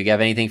forward. And if you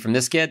have anything from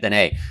this kid,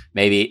 then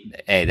maybe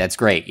that's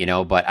great,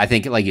 but I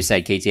think, like you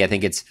said, KT, I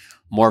think it's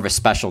more of a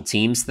special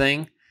teams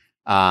thing.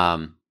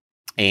 Last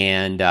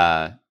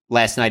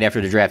night after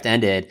the draft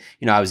ended,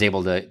 I was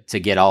able to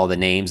get all the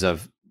names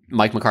of,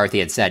 Mike McCarthy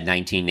had said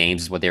 19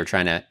 names is what they were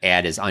trying to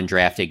add as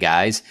undrafted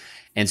guys.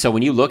 And so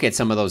when you look at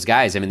some of those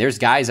guys, there's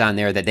guys on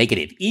there that they could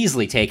have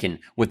easily taken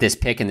with this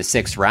pick in the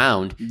 6th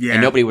round,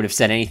 and nobody would have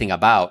said anything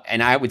about.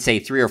 And I would say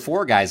 3 or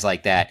 4 guys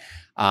like that.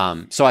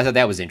 So I thought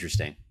that was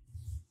interesting.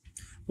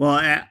 Well,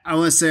 I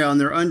want to say on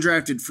their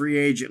undrafted free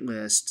agent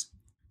list.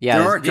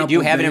 Yeah, do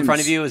you have it in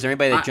front of you? Is there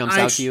anybody that jumps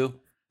out to you?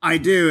 I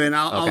do, and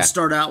I'll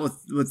start out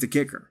with the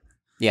kicker.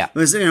 Yeah.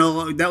 Because,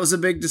 that was a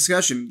big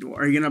discussion.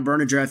 Are you going to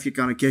burn a draft kick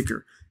on a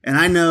kicker? And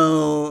I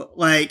know,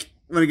 like,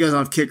 when it goes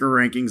off kicker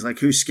rankings, like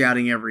who's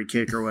scouting every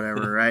kick or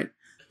whatever, right?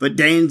 But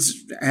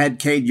Dane's had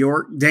Cade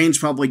York. Dane's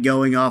probably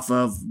going off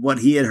of what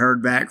he had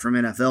heard back from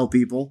NFL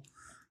people.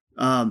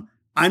 I'm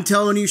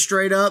telling you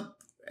straight up,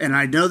 and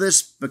I know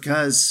this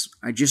because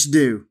I just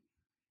do,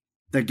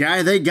 the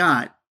guy they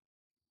got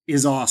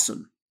is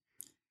awesome.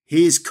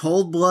 He's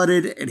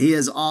cold-blooded, and he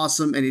is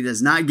awesome, and he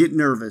does not get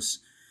nervous.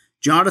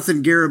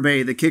 Jonathan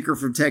Garibay, the kicker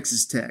from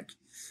Texas Tech.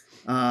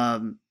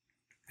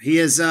 He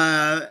is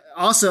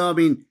also,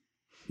 you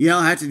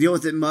don't have to deal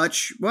with it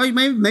much. Well,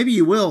 maybe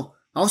you will.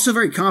 Also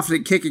very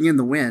confident kicking in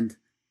the wind,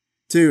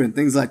 too, and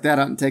things like that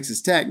out in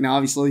Texas Tech. Now,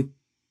 obviously, a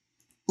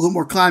little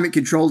more climate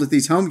controlled at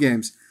these home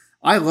games.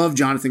 I love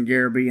Jonathan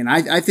Garibay, and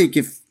I think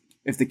if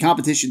the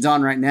competition's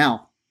on right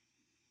now,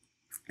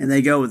 and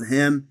they go with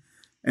him,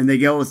 and they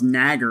go with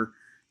Nagger,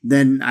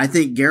 then I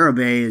think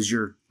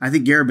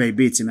Garibay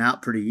beats him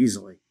out pretty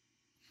easily.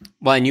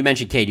 Well, and you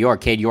mentioned Cade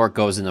York. Cade York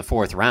goes in the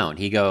 4th round.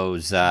 He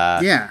goes, a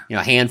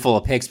handful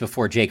of picks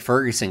before Jake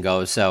Ferguson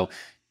goes. So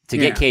to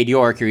get Cade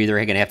York, you're either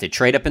going to have to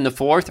trade up in the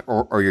 4th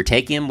or you're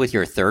taking him with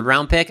your 3rd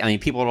round pick.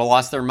 People would have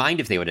lost their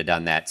mind if they would have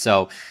done that.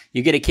 So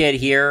you get a kid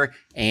here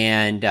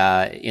and,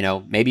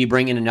 maybe you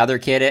bring in another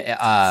kid,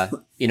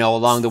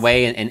 along the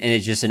way and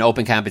it's just an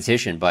open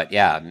competition. But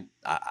yeah,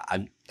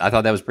 I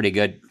thought that was pretty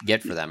good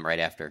get for them right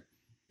after.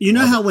 You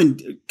know how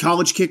when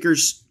college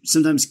kickers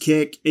sometimes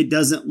kick, it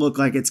doesn't look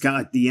like it's got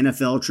like the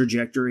NFL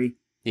trajectory?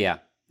 Yeah.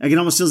 Like it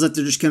almost feels like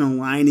they're just kind of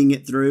lining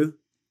it through.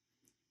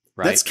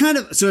 Right. That's kind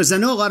of, so as I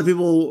know a lot of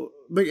people,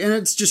 and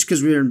it's just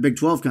because we're in Big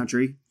 12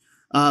 country,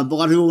 but a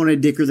lot of people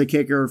wanted Dicker the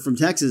kicker from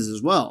Texas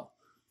as well.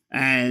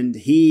 And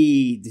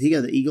he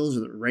got the Eagles or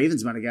the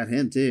Ravens might have got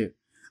him too.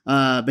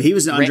 But he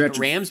was an undrafted.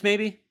 Rams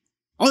maybe?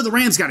 Oh, the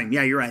Rams got him.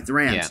 Yeah, you're right. The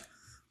Rams. Yeah.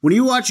 When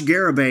you watch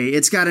Garibay,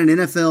 it's got an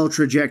NFL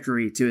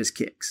trajectory to his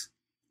kicks.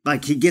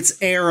 Like he gets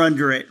air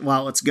under it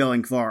while it's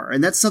going far.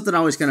 And that's something I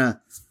always kind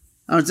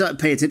of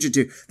pay attention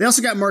to. They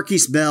also got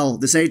Marquise Bell,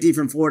 the safety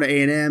from Florida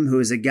A&M, who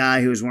is a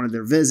guy who was one of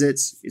their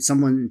visits. It's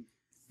someone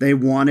they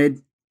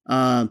wanted.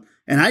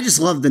 And I just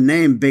love the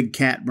name Big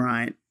Cat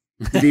Bryant,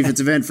 the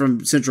defensive end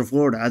from Central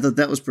Florida. I thought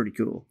that was pretty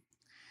cool.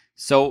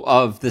 So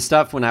of the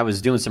stuff when I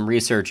was doing some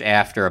research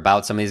after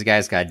about some of these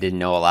guys, I didn't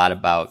know a lot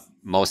about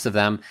most of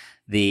them.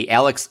 The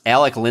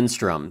Alec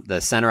Lindstrom,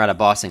 the center out of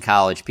Boston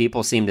College,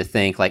 people seem to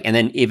think like, and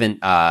then even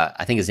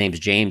I think his name's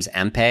James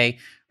Empey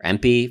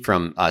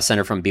from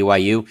center from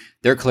BYU.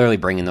 They're clearly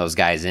bringing those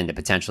guys in to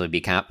potentially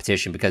be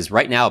competition because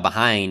right now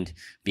behind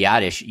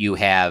Biadasz, you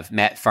have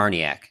Matt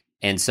Farniak.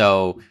 And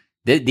so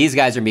these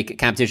guys are making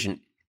competition.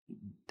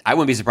 I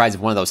wouldn't be surprised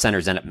if one of those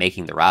centers end up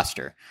making the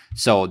roster.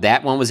 So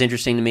that one was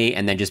interesting to me.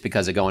 And then just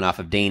because of going off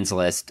of Dane's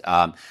list.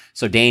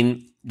 So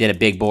Dane did a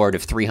big board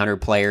of 300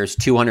 players.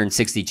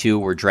 262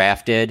 were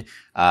drafted.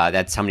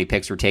 That's how many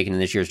picks were taken in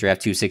this year's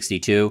draft,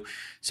 262.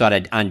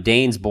 So on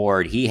Dane's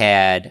board, he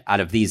had,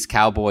 out of these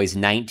Cowboys,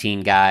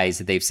 19 guys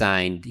that they've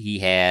signed, he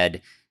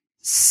had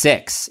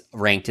 6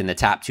 ranked in the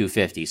top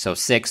 250. So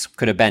 6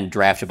 could have been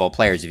draftable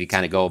players if you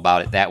kind of go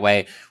about it that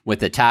way, with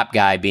the top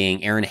guy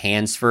being Aaron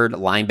Hansford,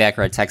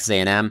 linebacker at Texas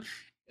A&M,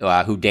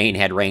 who Dane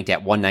had ranked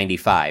at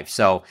 195.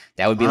 So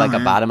that would be like a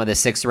bottom of the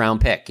 6th round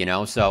pick, you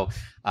know? So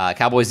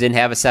Cowboys didn't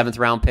have a 7th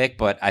round pick,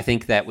 but I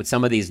think that with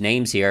some of these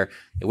names here,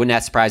 it would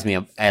not surprise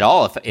me at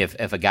all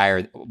if a guy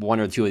or one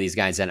or two of these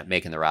guys end up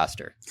making the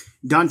roster.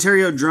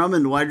 Dontario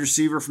Drummond, wide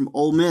receiver from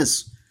Ole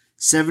Miss,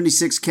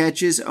 76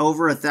 catches,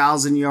 over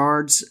 1,000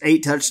 yards,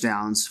 8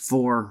 touchdowns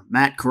for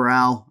Matt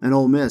Corral and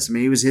Ole Miss. I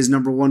mean, he was his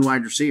number 1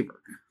 wide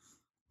receiver.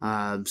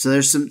 So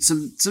there's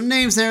some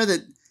names there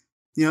that,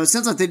 you know, it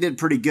sounds like they did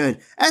pretty good.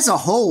 As a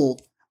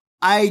whole,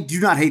 I do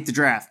not hate the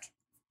draft.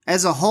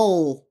 As a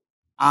whole,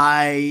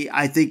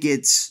 I think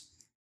it's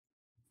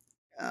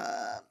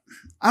I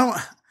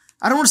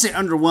don't want to say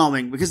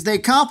underwhelming because they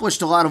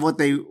accomplished a lot of what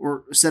they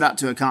were set out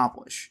to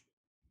accomplish,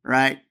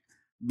 right?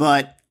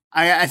 But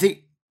I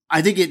think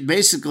it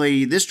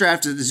basically, this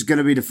draft is going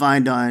to be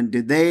defined on,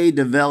 did they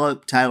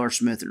develop Tyler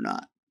Smith or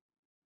not?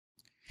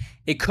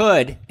 It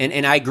could,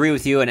 and I agree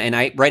with you. And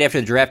I right after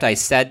the draft, I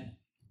said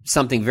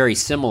something very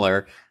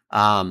similar.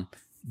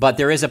 But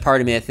there is a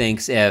part of me that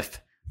thinks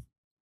if,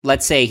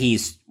 let's say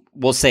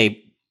we'll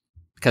say,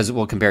 because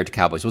we'll compare it to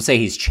Cowboys, we'll say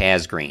he's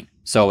Chaz Green.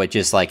 So it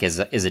just like is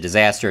a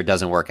disaster. It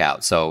doesn't work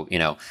out. So, you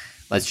know,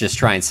 let's just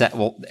try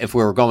and if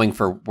we were going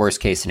for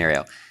worst case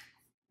scenario,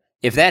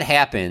 if that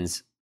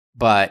happens,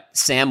 but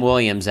Sam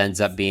Williams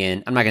ends up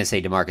being, I'm not going to say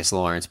DeMarcus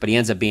Lawrence, but he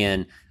ends up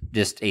being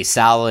just a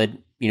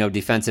solid, you know,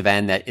 defensive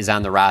end that is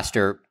on the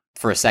roster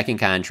for a second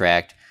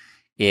contract.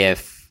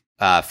 If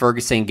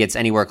Ferguson gets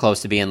anywhere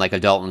close to being like a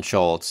Dalton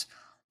Schultz,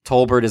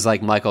 Tolbert is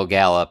like Michael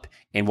Gallup,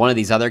 and one of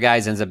these other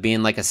guys ends up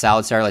being like a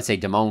solid star, let's say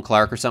Damone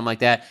Clark or something like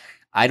that,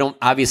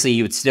 obviously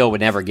you would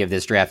never give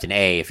this draft an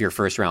A if your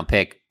first round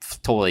pick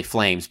totally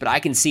flames, but I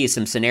can see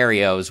some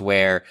scenarios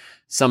where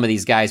some of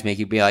these guys make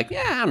you be like,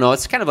 yeah, I don't know,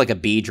 it's kind of like a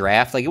B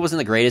draft. Like, it wasn't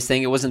the greatest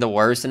thing, it wasn't the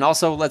worst. And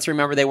also, let's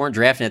remember they weren't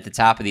drafting at the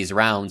top of these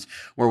rounds,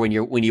 where when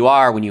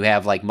you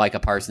have like Micah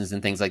Parsons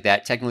and things like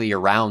that, technically your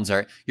draft's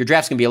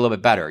gonna be a little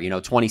bit better. You know,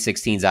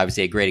 2016 is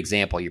obviously a great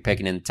example. You're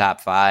picking in the top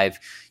 5,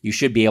 you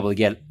should be able to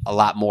get a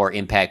lot more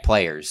impact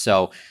players.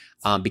 So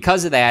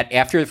because of that,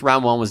 after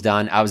round 1 was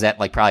done, I was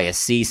at like probably a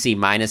C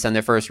minus on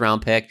their first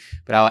round pick.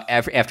 But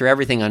after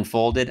everything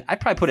unfolded, I'd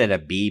probably put it at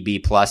a B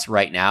plus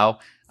right now.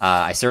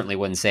 I certainly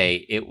wouldn't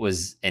say it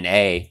was an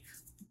A.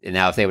 And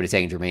now if they would have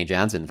taken Jermaine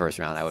Johnson in the first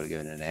round, I would have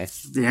given it an A.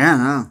 Yeah,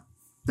 no.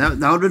 That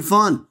would have been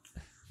fun.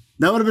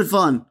 That would have been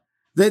fun.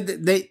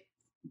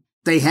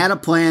 They had a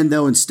plan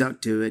though and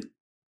stuck to it.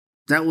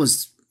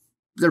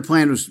 Their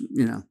plan was,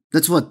 you know,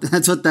 that's what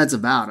that's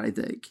about, I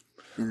think.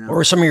 You know? What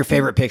were some of your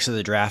favorite picks of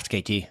the draft,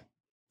 KT?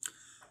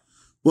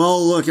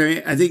 Well, look,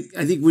 I think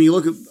when you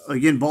look at,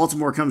 again,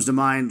 Baltimore comes to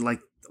mind, like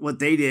what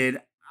they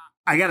did.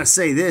 I got to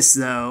say this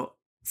though,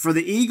 for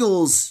the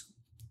Eagles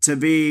to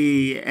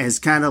be as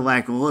kind of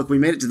like, well, look, we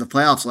made it to the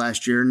playoffs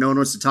last year. No one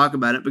wants to talk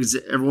about it because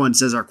everyone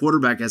says our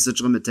quarterback has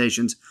such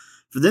limitations.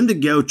 For them to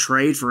go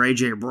trade for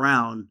A.J.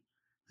 Brown,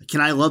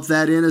 can I lump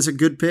that in as a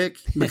good pick?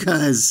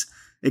 Because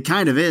it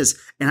kind of is.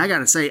 And I got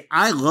to say,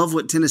 I love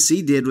what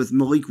Tennessee did with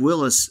Malik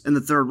Willis in the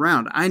 3rd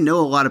round. I know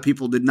a lot of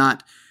people did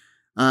not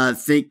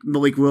think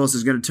Malik Willis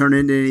is going to turn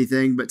into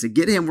anything, but to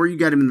get him where you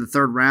got him in the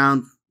 3rd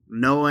round,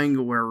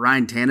 knowing where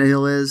Ryan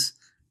Tannehill is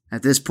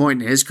at this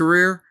point in his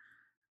career,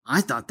 I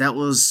thought that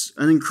was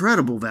an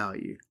incredible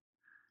value.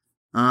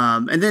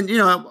 And then, you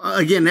know,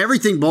 again,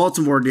 everything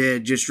Baltimore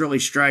did just really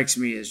strikes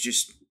me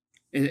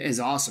as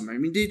awesome. I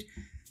mean, dude,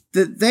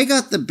 they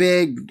got the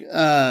big,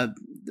 the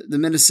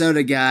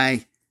Minnesota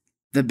guy,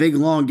 the big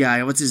long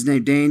guy. What's his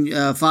name? Dane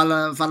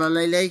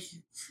Falalele.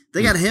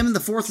 They got him in the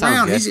 4th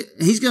round. Good.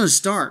 He's going to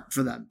start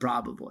for them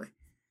probably.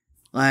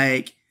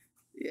 Like,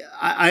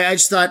 I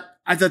thought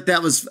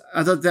that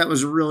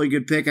was a really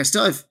good pick. I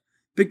still have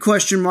big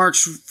question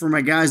marks for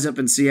my guys up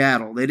in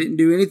Seattle. They didn't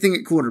do anything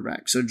at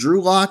quarterback. So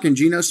Drew Lock and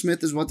Geno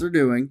Smith is what they're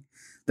doing.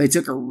 They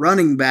took a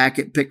running back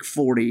at pick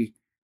 40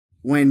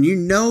 when you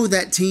know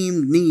that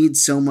team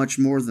needs so much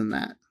more than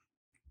that.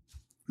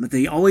 But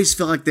they always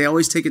feel like they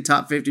always take a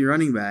top 50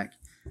 running back.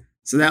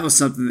 So that was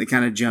something that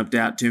kind of jumped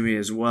out to me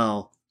as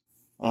well.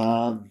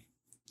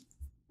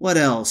 What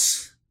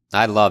else?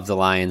 I love the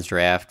Lions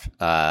draft.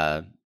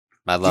 I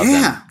love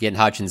them getting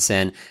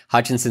Hutchinson.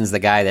 Hutchinson's the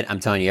guy that I'm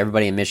telling you,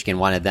 everybody in Michigan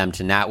wanted them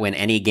to not win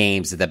any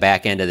games at the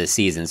back end of the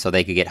season so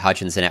they could get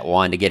Hutchinson at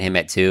 1, to get him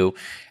at 2,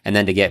 and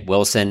then to get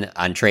Wilson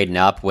on trading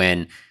up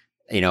when,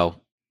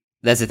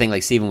 that's the thing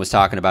like Steven was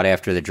talking about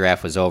after the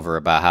draft was over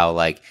about how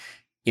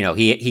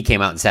he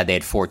came out and said they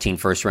had 14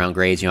 first-round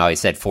grades. He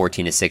said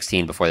 14 to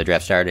 16 before the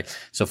draft started.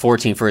 So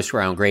 14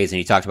 first-round grades, and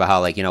he talked about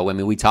how,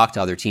 we talked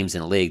to other teams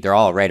in the league, they're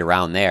all right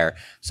around there.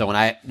 So when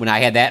I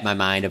had that in my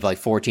mind of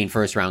 14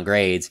 first-round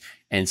grades,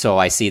 and so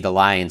I see the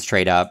Lions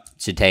trade up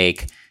to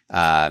take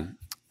Garrett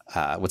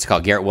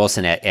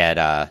Wilson not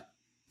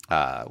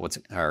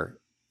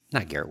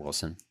Garrett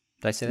Wilson.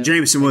 Did I say that?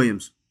 Jameson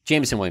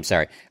Williams,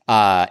 sorry.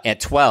 At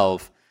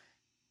 12.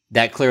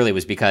 That clearly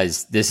was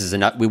because this is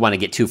enough. We want to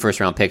get 2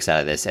 first-round picks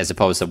out of this, as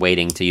opposed to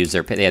waiting to use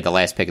their. They had the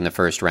last pick in the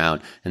first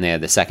round, and they had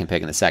the second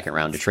pick in the second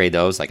round to trade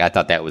those. I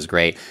thought that was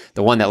great.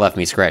 The one that left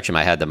me scratching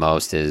my head the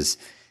most is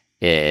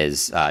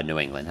New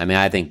England. I mean,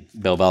 I think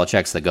Bill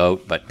Belichick's the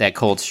GOAT, but that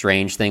Colt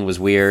Strange thing was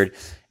weird.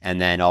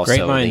 And then also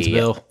great minds,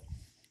 Bill.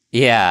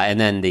 Yeah, and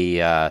then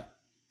the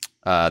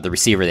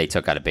receiver they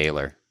took out of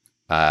Baylor.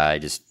 I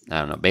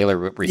don't know. Baylor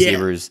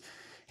receivers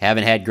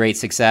haven't had great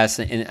success,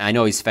 and I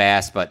know he's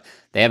fast, but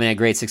they haven't had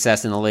great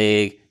success in the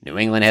league. New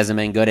England hasn't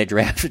been good at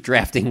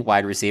drafting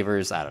wide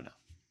receivers. I don't know.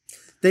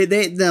 They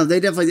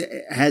definitely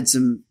had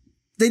some.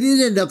 They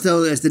did end up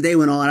though as the day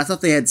went on. I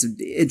thought they had some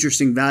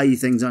interesting value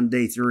things on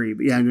day 3.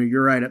 But yeah,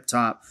 you're right up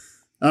top.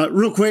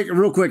 Real quick. I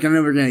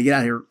know we're going to get out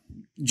of here.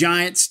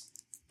 Giants,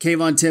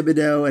 Kayvon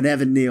Thibodeau, and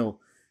Evan Neal.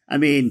 I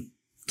mean,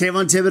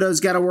 Kayvon Thibodeau's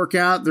got to work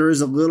out. There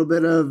is a little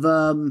bit of,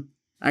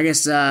 I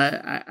guess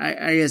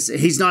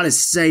he's not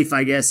as safe,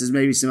 as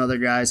maybe some other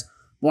guys.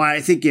 Well,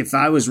 I think if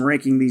I was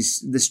ranking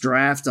this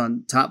draft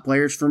on top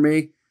players for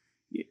me,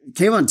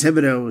 Kayvon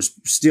Thibodeau was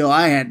still,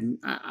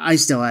 I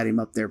still had him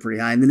up there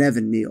pretty high, and then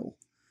Evan Neal.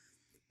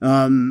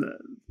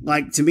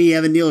 To me,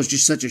 Evan Neal is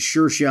just such a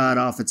sure shot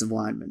offensive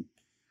lineman.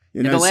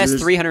 In the last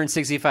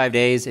 365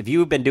 days, if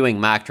you've been doing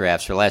mock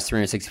drafts for the last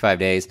 365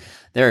 days,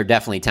 there are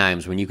definitely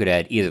times when you could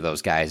add either of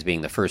those guys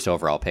being the first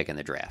overall pick in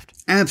the draft.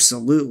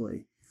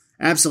 Absolutely.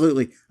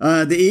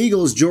 The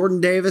Eagles,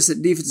 Jordan Davis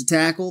at defensive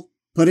tackle,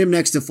 put him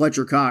next to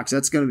Fletcher Cox.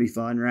 That's going to be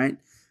fun, right?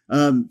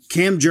 Cam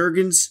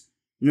Jurgens,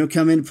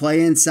 come in,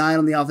 play inside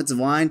on the offensive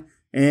line,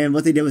 and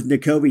what they did with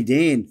Nakobe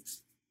Dean.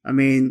 I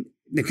mean,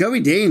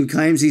 Nakobe Dean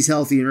claims he's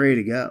healthy and ready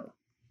to go.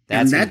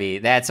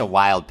 That's a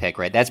wild pick,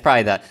 right? That's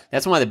one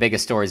of the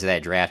biggest stories of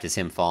that draft is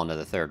him falling to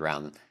the 3rd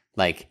round.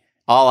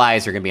 All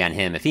eyes are going to be on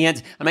him. If he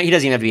doesn't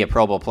even have to be a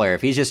Pro Bowl player.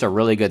 If he's just a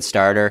really good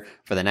starter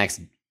for the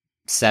next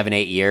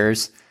 7-8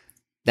 years,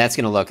 that's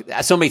going to look,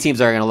 so many teams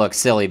are going to look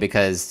silly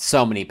because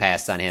so many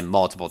passed on him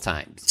multiple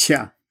times.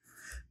 Yeah.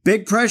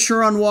 Big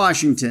pressure on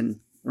Washington,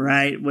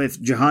 right?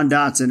 With Jahan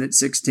Dotson at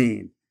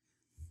 16.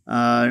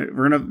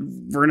 We're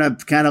gonna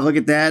kind of look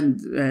at that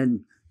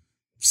and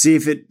see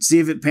if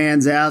it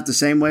pans out the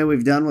same way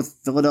we've done with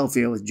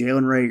Philadelphia with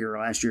Jalen Reagor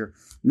last year.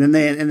 And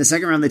then in the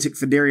second round they took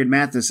Fedarian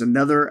Mathis,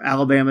 another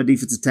Alabama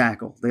defensive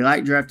tackle. They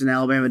like drafting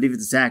Alabama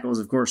defensive tackles,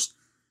 of course.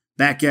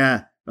 Back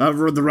the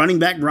running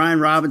back Brian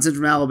Robinson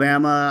from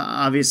Alabama,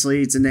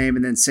 obviously it's a name,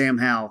 and then Sam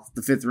Howell,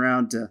 the 5th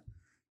round to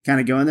kind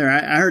of go in there.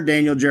 I heard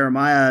Daniel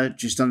Jeremiah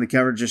just on the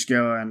cover just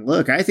go, and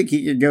look, I think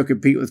he could go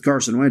compete with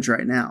Carson Wentz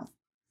right now.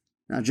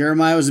 Now,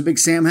 Jeremiah was a big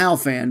Sam Howell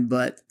fan,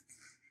 but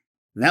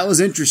that was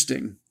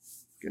interesting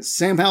because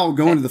Sam Howell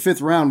going to the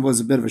 5th round was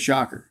a bit of a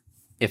shocker.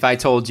 If I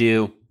told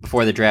you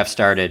before the draft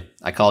started,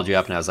 I called you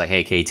up and I was like,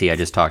 hey, KT, I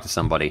just talked to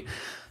somebody.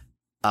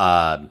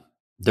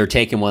 They're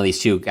taking one of these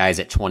 2 guys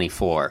at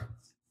 24.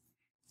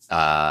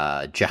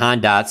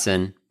 Jahan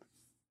Dotson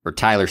or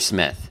Tyler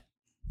Smith.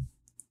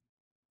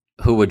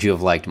 Who would you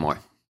have liked more?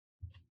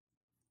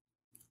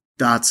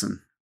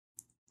 Dotson.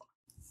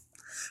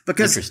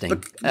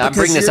 Interesting. I'm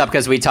bringing this up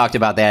because we talked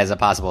about that as a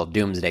possible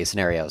doomsday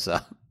scenario. So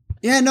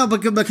yeah, no,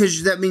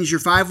 because that means your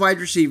 5 wide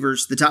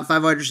receivers, the top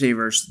 5 wide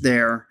receivers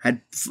there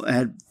had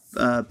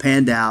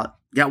panned out,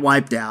 got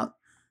wiped out,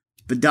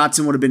 but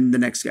Dotson would have been the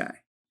next guy.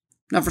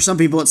 Now, for some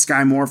people it's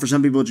Sky Moore, for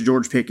some people it's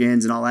George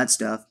Pickens and all that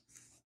stuff.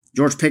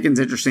 George Pickens,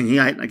 interesting. He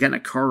got in a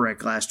car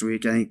wreck last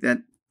week. I think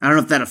that I don't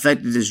know if that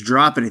affected his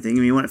drop anything. I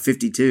mean, he went at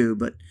 52,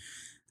 but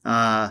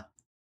that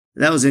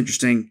was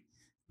interesting.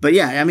 But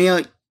yeah, I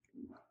mean.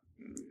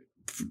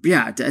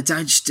 I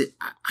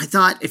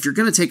thought if you're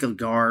going to take a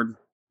guard,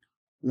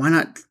 why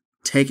not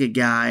take a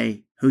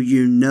guy who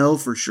you know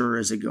for sure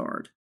is a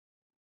guard?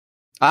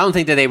 I don't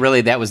think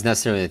that was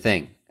necessarily the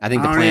thing. I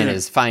think the plan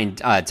is find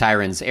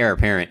Tyron's heir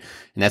apparent,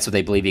 and that's what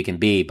they believe he can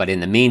be. But in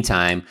the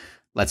meantime,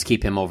 let's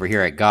keep him over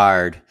here at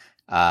guard,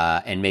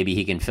 and maybe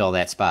he can fill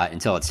that spot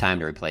until it's time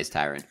to replace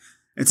Tyron.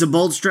 It's a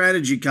bold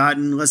strategy,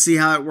 Cotton. Let's see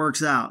how it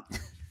works out.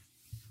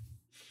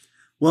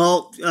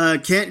 Well,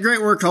 Kent,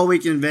 great work all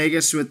week in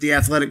Vegas with the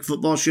Athletic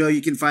Football Show.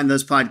 You can find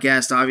those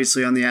podcasts,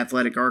 obviously, on the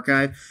Athletic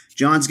Archive.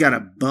 John's got a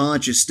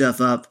bunch of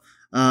stuff up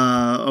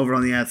over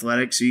on The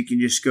Athletic, so you can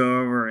just go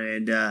over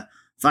and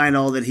find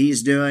all that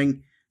he's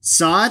doing.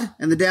 Saad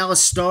and the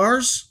Dallas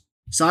Stars.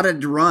 Saad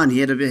had to run. He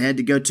had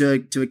to go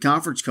to a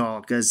conference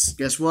call because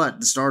guess what?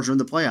 The Stars are in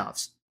the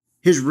playoffs.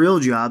 His real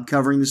job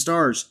covering the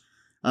Stars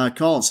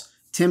calls.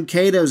 Tim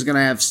Cato is going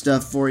to have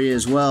stuff for you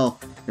as well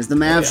as the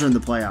Mavs are in the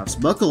playoffs.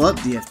 Buckle up,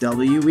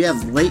 DFW. We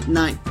have late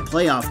night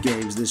playoff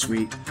games this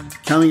week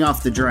coming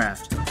off the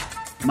draft.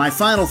 My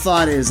final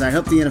thought is I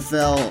wish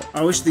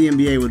the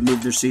NBA would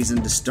move their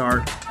season to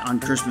start on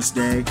Christmas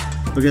Day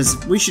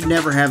because we should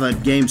never have a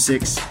Game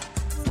 6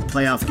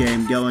 playoff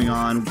game going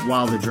on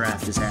while the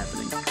draft is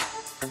happening.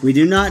 We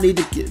do not need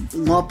to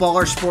lump all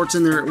our sports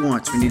in there at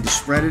once. We need to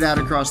spread it out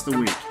across the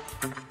week.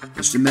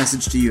 Just a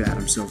message to you,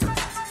 Adam Silver.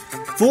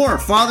 For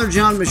Father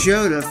John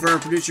Machota, for our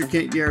producer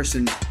Kate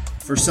Garrison,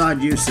 for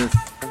Saad Youssef,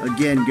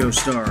 again, go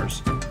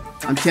Stars.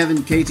 I'm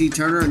Kevin KT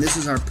Turner, and this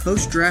is our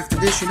post-draft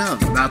edition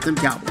of About Them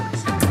Cowboys.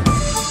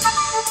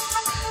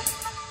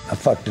 I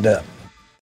fucked it up.